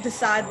can't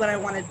decide what I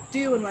want to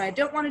do and what I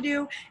don't want to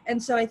do.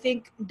 And so I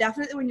think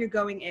definitely when you're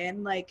going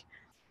in, like,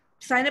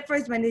 sign up for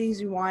as many as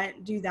you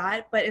want, do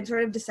that, but in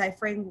sort of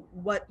deciphering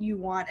what you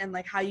want and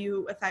like how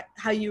you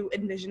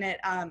envision it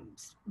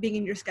being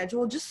in your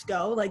schedule, just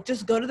go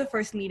to the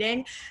first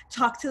meeting,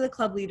 talk to the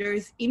club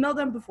leaders, email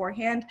them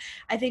beforehand.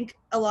 I think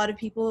a lot of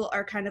people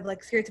are kind of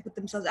like scared to put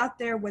themselves out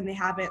there when they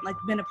haven't like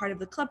been a part of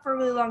the club for a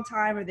really long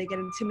time, or they get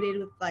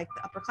intimidated with like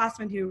the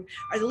upperclassmen who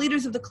are the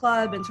leaders of the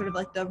club and sort of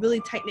like the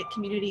really tight-knit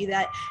community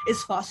that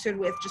is fostered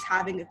with just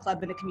having a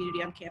club and a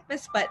community on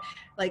campus. But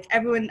like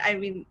everyone,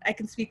 I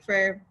can speak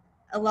for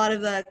a lot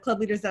of the club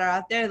leaders that are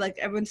out there, like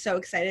everyone's so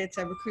excited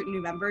to recruit new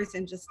members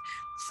and just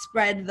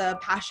spread the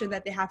passion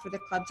that they have for the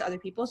club to other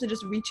people. So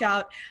just reach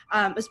out,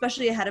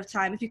 especially ahead of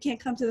time. If you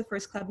can't come to the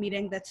first club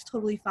meeting, that's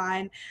totally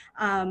fine.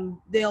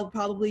 They'll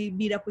probably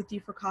meet up with you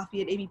for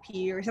coffee at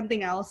ABP or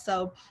something else.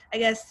 So I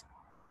guess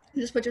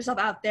just put yourself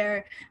out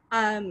there,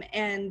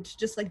 and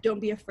just like don't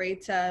be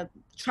afraid to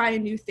try a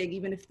new thing,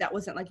 even if that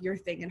wasn't like your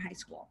thing in high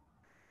school.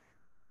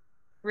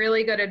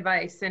 Really good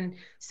advice. And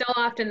so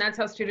often that's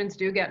how students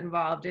do get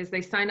involved, is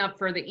they sign up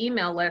for the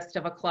email list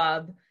of a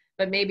club,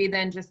 but maybe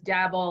then just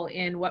dabble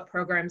in what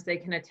programs they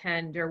can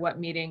attend or what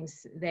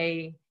meetings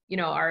they,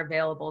 are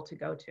available to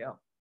go to.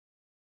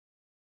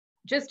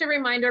 Just a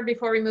reminder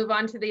before we move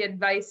on to the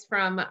advice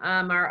from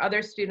our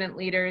other student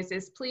leaders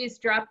is please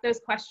drop those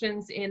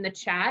questions in the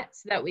chat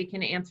so that we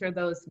can answer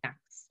those next.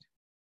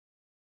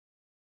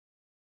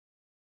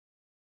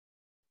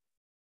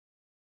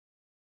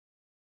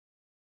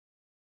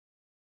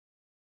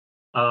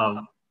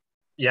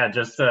 Yeah,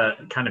 just to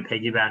kind of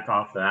piggyback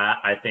off that,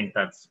 I think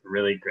that's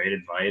really great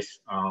advice.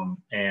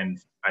 And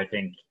I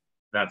think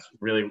that's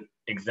really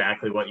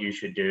exactly what you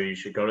should do. You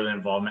should go to the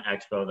Involvement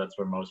Expo. That's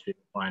where most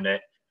people find it.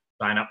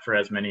 Sign up for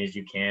as many as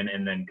you can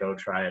and then go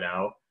try it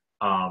out.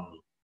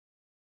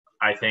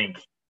 I think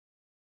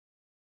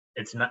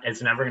it's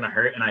never going to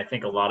hurt. And I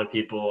think a lot of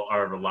people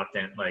are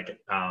reluctant, like,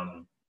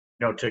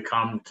 to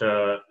come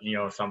to,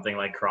 something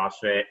like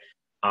CrossFit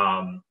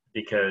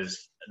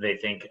because they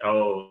think,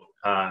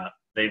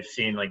 they've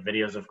seen like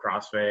videos of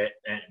CrossFit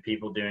and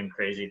people doing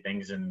crazy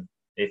things and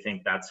they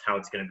think that's how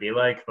it's going to be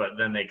like. But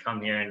then they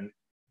come here and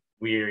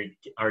we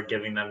are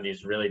giving them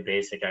these really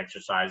basic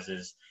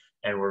exercises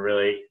and we're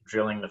really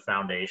drilling the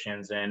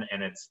foundations in,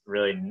 and it's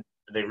really,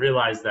 they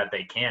realize that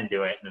they can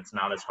do it and it's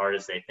not as hard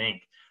as they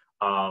think.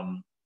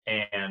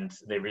 And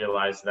they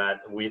realize that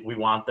we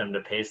want them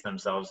to pace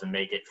themselves and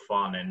make it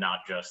fun and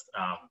not just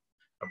a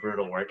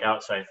brutal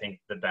workout. So I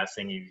think the best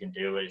thing you can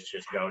do is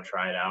just go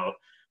try it out.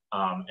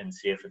 And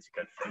see if it's a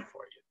good fit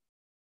for you.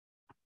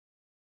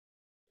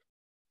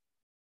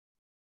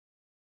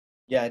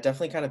 Yeah,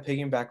 definitely kind of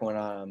piggyback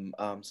on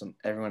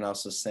everyone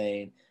else was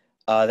saying.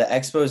 The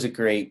expo is a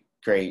great.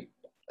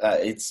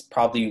 It's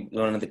probably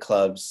one of the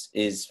club's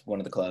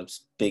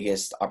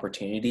biggest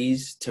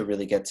opportunities to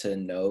really get to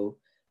know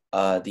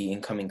the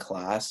incoming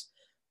class.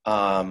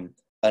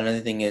 Another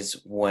thing is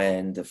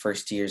when the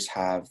first years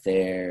have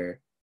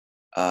their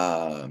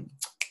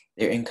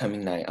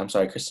incoming night. I'm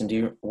sorry,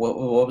 Kristen,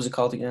 what was it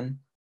called again?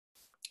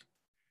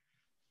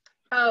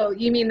 Oh,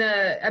 you mean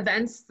the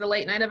events, the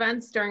late night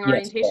events during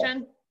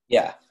orientation?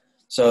 Yeah.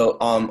 So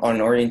on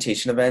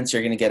orientation events,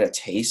 you're going to get a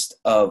taste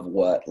of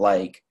what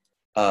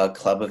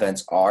club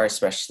events are,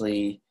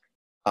 especially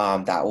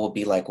that will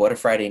be like what a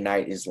Friday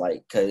night is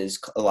like, because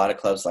a lot of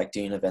clubs like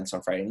doing events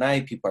on Friday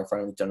night. People are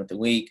finally done with the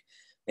week.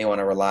 They want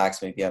to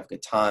relax, maybe have a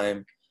good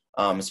time,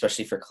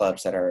 especially for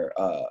clubs that are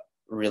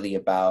really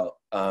about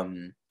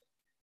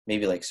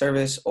maybe like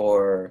service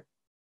or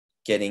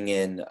getting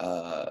in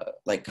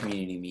like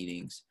community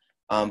meetings.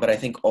 But I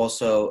think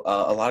also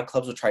a lot of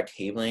clubs will try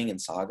tabling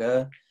and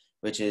Saga,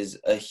 which is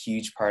a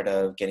huge part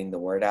of getting the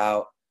word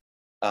out,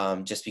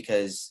 just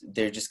because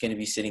they're just going to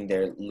be sitting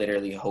there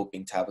literally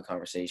hoping to have a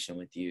conversation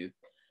with you,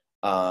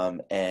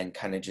 and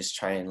kind of just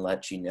try and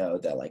let you know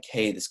that like,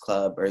 hey, this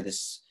club or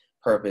this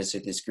purpose or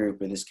this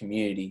group or this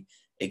community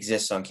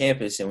exists on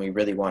campus and we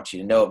really want you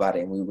to know about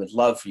it and we would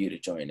love for you to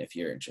join if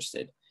you're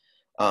interested.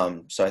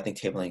 So I think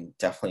tabling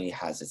definitely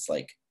has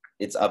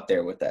it's up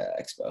there with the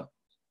expo.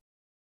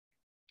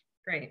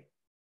 Great.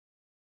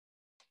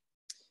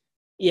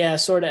 Yeah,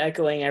 sort of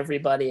echoing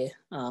everybody.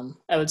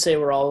 I would say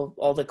we're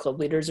all the club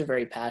leaders are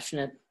very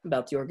passionate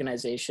about the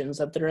organizations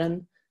that they're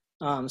in.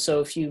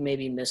 So if you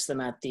maybe miss them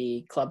at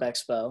the club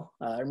expo,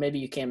 or maybe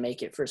you can't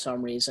make it for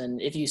some reason,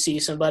 if you see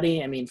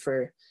somebody, I mean,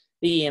 for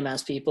the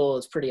EMS people,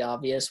 it's pretty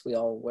obvious. We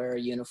all wear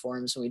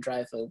uniforms and we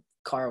drive a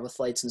car with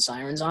lights and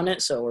sirens on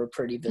it, so we're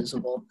pretty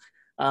visible.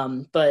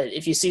 But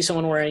if you see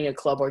someone wearing a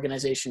club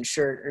organization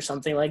shirt or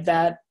something like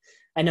that,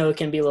 I know it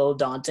can be a little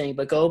daunting,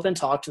 but go up and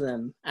talk to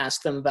them.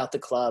 Ask them about the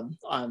club.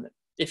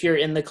 If you're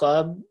in the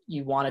club,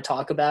 you want to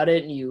talk about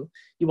it and you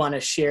want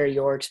to share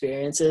your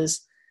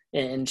experiences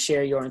and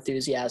share your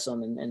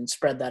enthusiasm and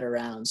spread that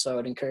around. So I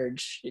would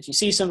encourage, if you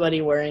see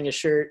somebody wearing a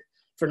shirt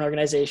for an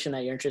organization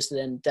that you're interested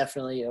in,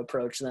 definitely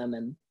approach them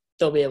and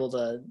they'll be able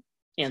to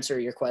answer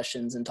your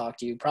questions and talk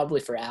to you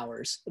probably for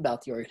hours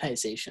about the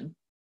organization.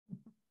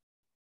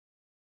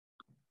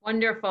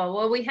 Wonderful.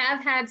 Well, we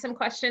have had some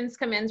questions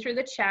come in through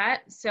the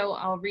chat, so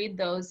I'll read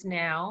those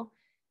now.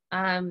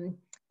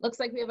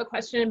 Looks like we have a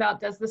question about,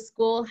 does the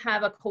school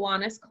have a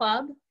Kiwanis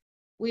club?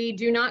 We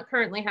do not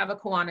currently have a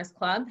Kiwanis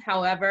club.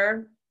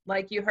 However,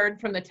 like you heard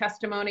from the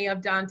testimony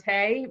of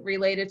Dante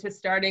related to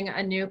starting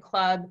a new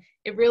club,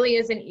 it really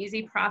is an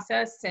easy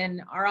process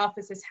and our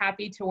office is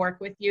happy to work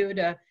with you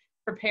to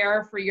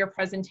prepare for your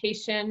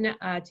presentation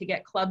to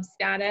get club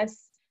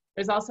status.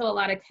 There's also a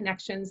lot of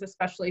connections,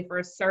 especially for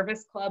a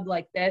service club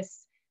like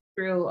this,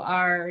 through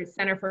our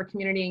Center for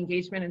Community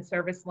Engagement and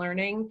Service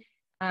Learning,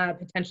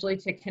 potentially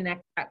to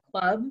connect that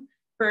club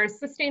for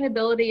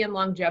sustainability and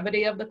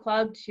longevity of the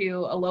club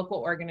to a local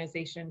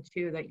organization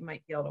too that you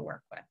might be able to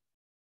work with.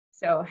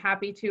 So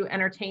happy to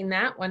entertain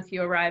that once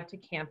you arrive to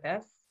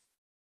campus.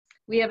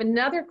 We have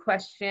another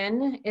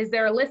question. Is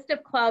there a list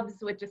of clubs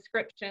with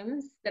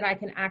descriptions that I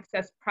can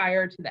access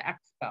prior to the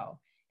expo?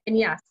 And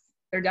yes,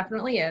 there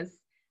definitely is.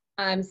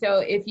 So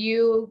if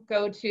you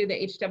go to the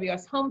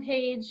HWS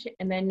homepage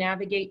and then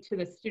navigate to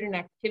the Student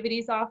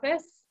Activities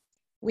Office,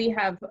 we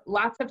have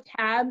lots of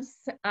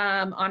tabs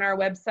on our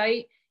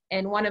website,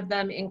 and one of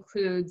them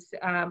includes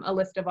a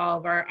list of all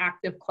of our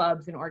active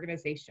clubs and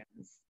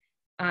organizations.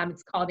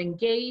 It's called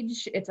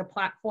Engage. It's a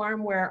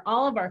platform where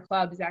all of our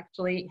clubs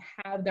actually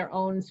have their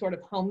own sort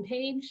of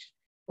homepage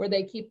where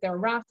they keep their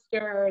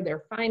roster,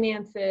 their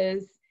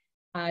finances,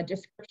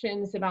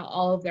 descriptions about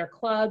all of their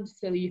clubs,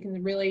 so you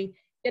can really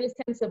get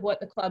a sense of what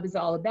the club is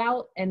all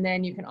about, and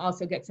then you can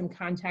also get some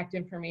contact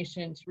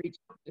information to reach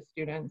out to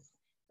students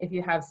if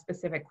you have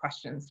specific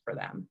questions for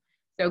them.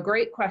 So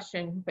great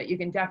question, but you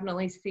can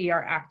definitely see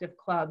our active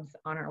clubs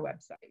on our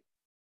website.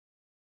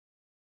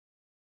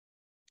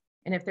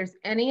 And if there's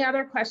any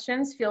other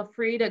questions, feel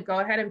free to go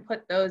ahead and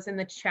put those in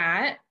the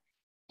chat.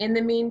 In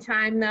the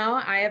meantime,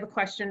 though, I have a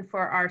question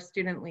for our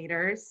student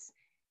leaders.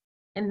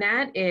 And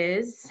that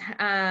is,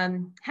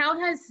 how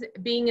has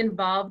being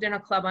involved in a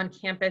club on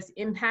campus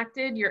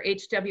impacted your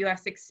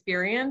HWS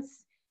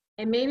experience?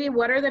 And maybe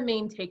what are the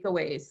main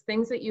takeaways,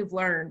 things that you've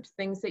learned,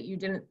 things that you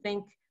didn't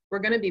think were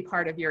going to be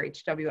part of your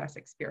HWS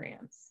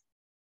experience?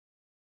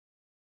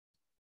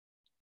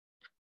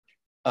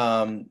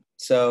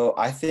 So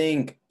I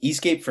think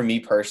Escape for me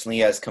personally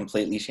has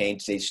completely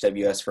changed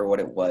HWS for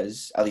what it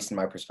was, at least in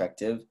my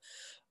perspective.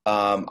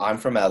 I'm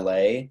from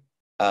LA.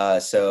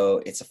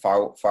 So it's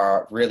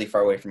a really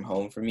far away from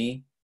home for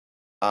me.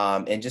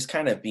 And just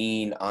kind of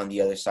being on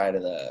the other side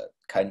of the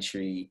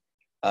country,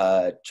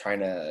 trying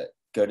to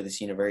go to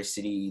this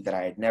university that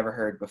I had never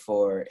heard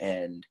before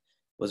and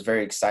was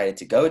very excited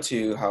to go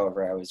to.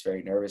 However, I was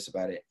very nervous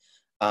about it.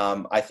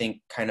 I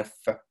think kind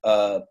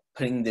of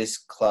putting this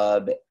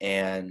club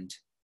and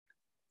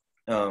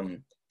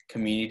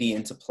community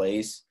into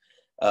place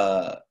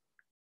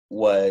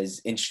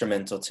was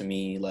instrumental to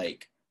me,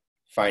 like,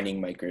 finding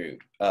my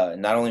group,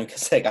 not only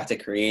because I got to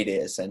create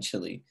it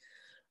essentially,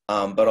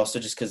 but also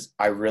just because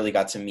I really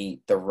got to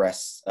meet the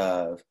rest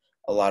of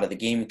a lot of the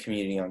gaming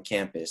community on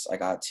campus. I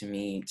got to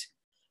meet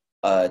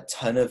a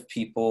ton of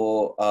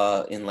people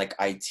in like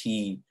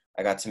IT.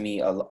 I got to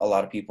meet a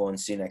lot of people in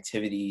student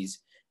activities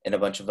and a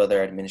bunch of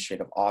other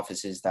administrative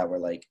offices that were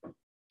like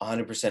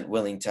 100%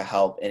 willing to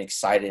help and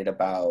excited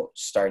about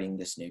starting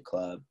this new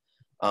club.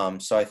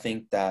 So I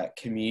think that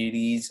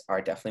communities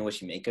are definitely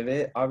what you make of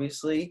it,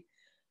 obviously.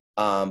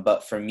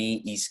 But for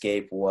me,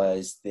 Escape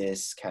was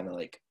this kind of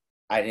like,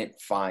 I didn't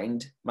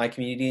find my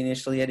community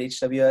initially at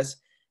HWS,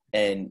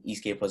 and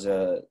Escape was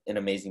an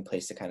amazing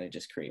place to kind of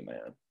just create my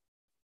own.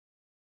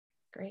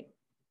 Great.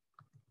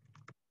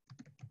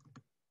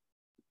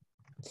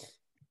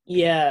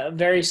 Yeah,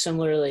 very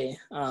similarly.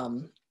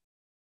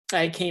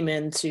 I came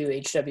into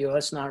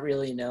HWS not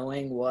really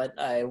knowing what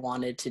I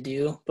wanted to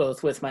do,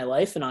 both with my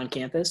life and on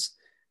campus.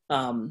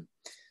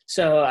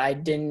 So I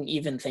didn't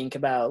even think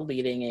about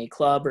leading a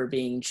club or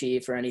being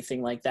chief or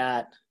anything like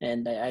that.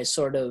 And I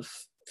sort of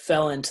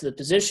fell into the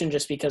position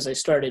just because I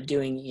started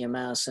doing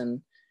EMS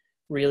and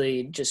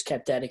really just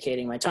kept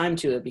dedicating my time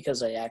to it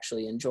because I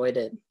actually enjoyed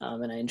it.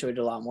 And I enjoyed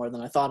it a lot more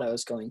than I thought I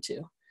was going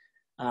to.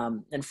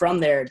 And from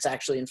there, it's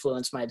actually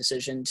influenced my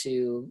decision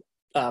to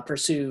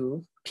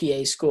pursue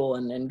PA school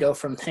and go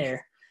from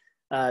there.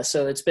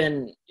 So it's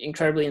been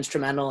incredibly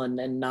instrumental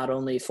in not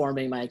only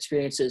forming my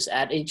experiences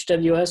at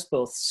HWS,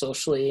 both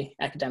socially,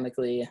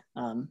 academically,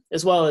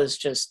 as well as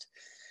just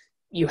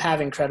you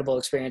have incredible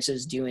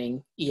experiences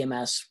doing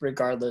EMS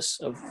regardless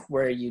of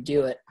where you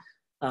do it.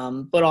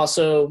 But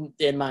also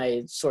in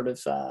my sort of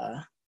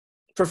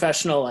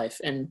professional life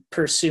and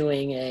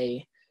pursuing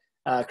a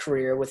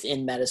career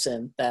within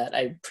medicine that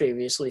I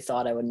previously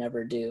thought I would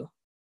never do.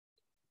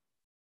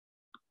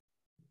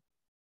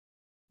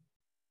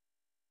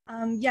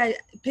 Yeah,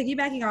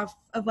 piggybacking off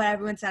of what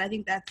everyone said, I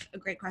think that's a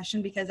great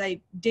question because I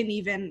didn't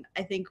even,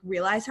 I think,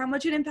 realize how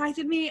much it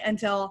impacted me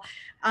until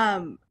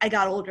I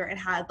got older and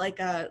had like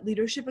a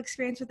leadership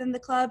experience within the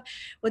club.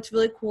 What's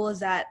really cool is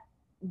that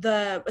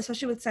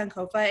especially with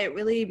Sankofa, it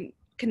really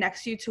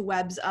connects you to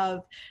webs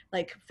of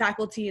like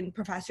faculty and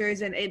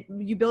professors, and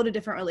you build a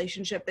different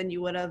relationship than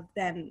you would have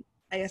then,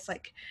 I guess,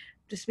 like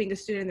just being a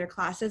student in their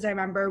classes. I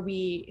remember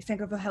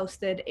Sankofa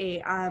hosted a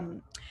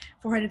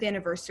 400th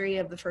anniversary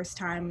of the first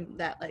time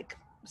that like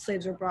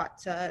slaves were brought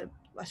to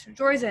Western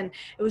Shores, and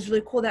it was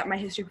really cool that my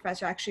history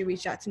professor actually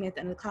reached out to me at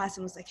the end of the class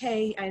and was like,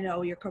 hey, I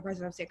know you're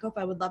co-president of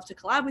Sankofa, I would love to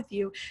collab with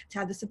you to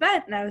have this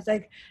event. And I was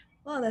like,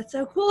 well, that's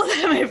so cool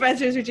that my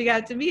professor is reaching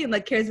out to me and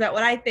like cares about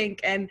what I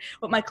think and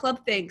what my club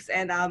thinks,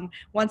 and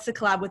wants to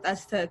collab with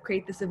us to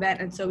create this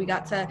event. And so we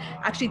got to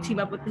actually team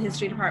up with the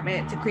history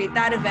department to create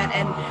that event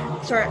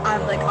and sort of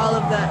like all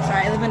of the,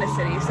 sorry, I live in a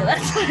city, so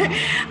that's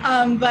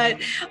why,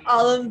 but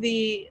all of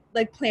the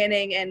like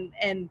planning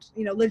and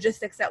you know,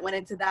 logistics that went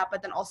into that,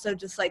 but then also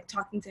just like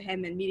talking to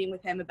him and meeting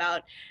with him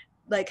about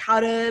like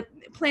how to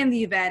plan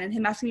the event and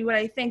him asking me what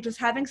I think, just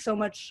having so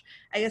much,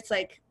 I guess,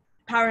 like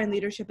power and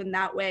leadership in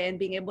that way, and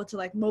being able to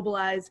like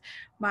mobilize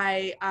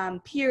my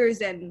peers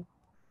and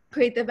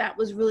create the event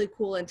was really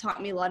cool and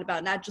taught me a lot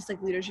about not just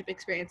like leadership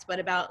experience, but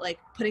about like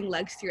putting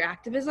legs through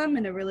activism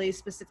in a really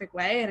specific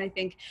way. And I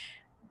think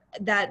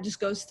that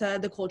just goes to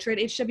the culture at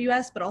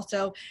HWS, but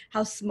also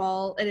how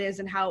small it is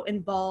and how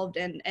involved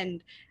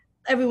and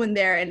everyone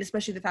there, and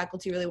especially the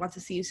faculty, really wants to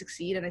see you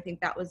succeed. And I think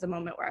that was the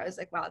moment where I was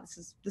like, wow, this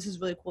is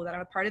really cool that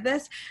I'm a part of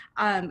this.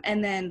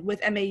 And then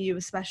with MAU,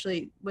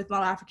 especially with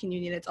Model African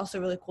Union, it's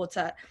also really cool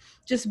to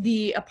just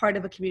be a part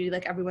of a community,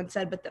 like everyone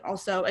said, but then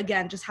also,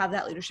 again, just have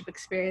that leadership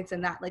experience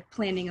and that like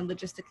planning and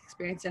logistic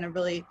experience in a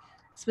really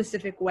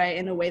specific way,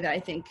 in a way that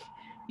I think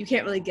you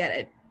can't really get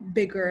at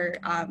bigger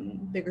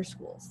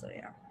schools. So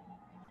yeah.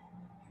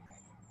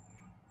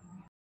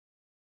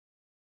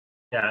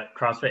 Yeah,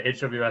 CrossFit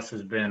HWS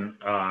has been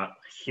a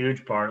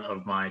huge part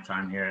of my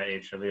time here at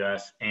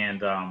HWS.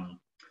 And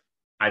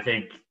I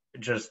think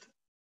just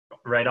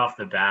right off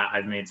the bat,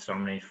 I've made so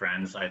many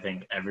friends. I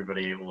think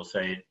everybody will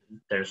say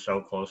they're so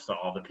close to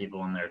all the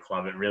people in their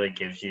club. It really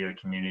gives you a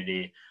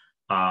community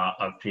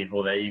of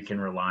people that you can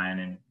rely on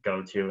and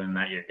go to, and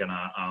that you're going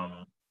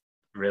to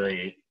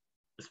really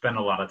spend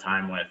a lot of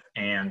time with.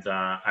 And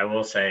I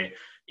will say,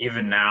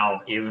 even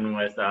now, even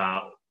with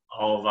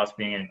all of us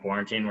being in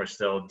quarantine, we're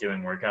still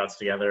doing workouts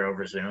together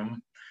over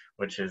Zoom,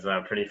 which is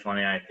pretty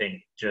funny. I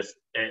think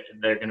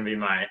they're going to be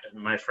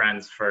my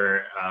friends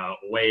for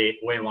way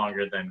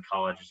longer than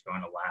college is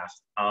going to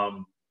last.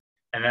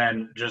 And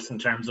then just in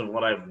terms of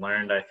what I've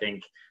learned, I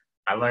think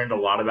I learned a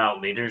lot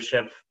about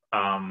leadership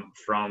from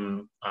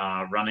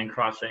running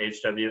CrossFit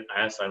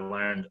HWS. I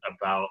learned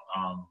about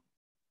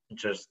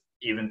just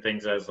even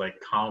things as like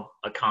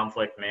a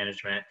conflict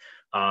management.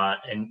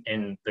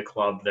 In the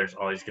club, there's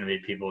always going to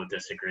be people who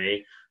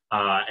disagree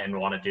and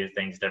want to do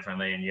things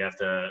differently, and you have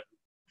to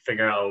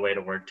figure out a way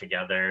to work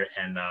together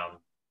and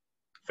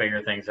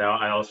figure things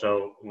out. I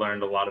also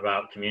learned a lot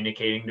about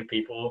communicating to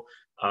people,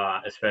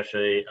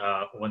 especially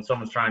when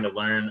someone's trying to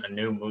learn a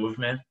new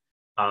movement.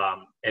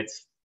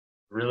 It's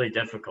really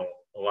difficult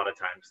a lot of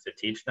times to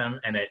teach them,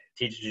 and it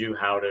teaches you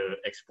how to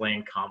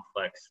explain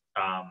complex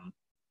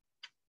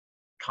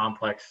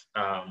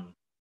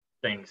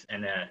things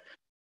in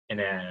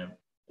a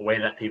way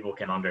that people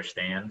can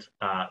understand.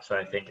 So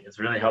I think it's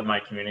really helped my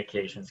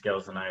communication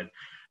skills, and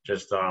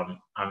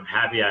I'm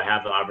happy I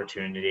have the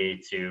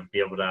opportunity to be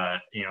able to,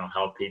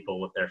 help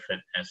people with their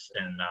fitness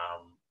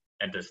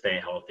and to stay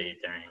healthy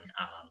during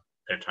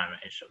their time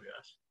at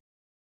HWS.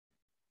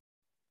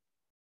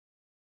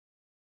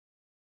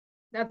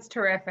 That's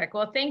terrific.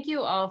 Well, thank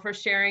you all for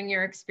sharing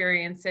your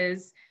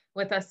experiences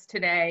with us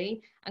today.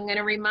 I'm going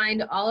to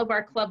remind all of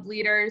our club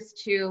leaders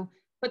to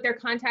put their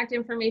contact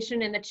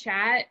information in the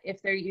chat if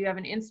you have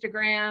an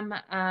Instagram,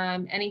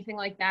 anything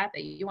like that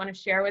you want to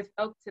share with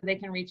folks so they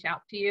can reach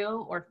out to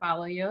you or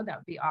follow you. That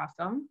would be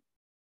awesome.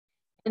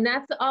 And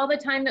that's all the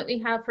time that we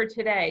have for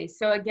today.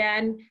 So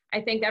again,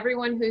 I thank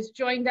everyone who's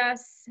joined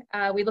us.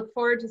 We look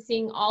forward to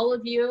seeing all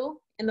of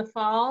you in the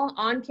fall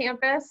on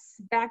campus,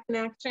 back in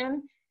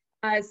action.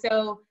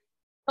 So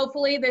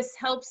hopefully this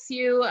helps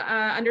you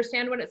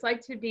understand what it's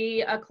like to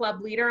be a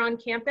club leader on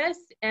campus,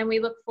 and we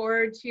look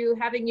forward to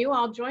having you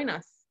all join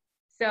us.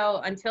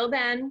 So until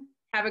then,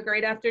 have a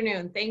great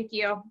afternoon. Thank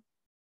you.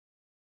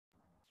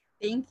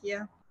 Thank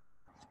you.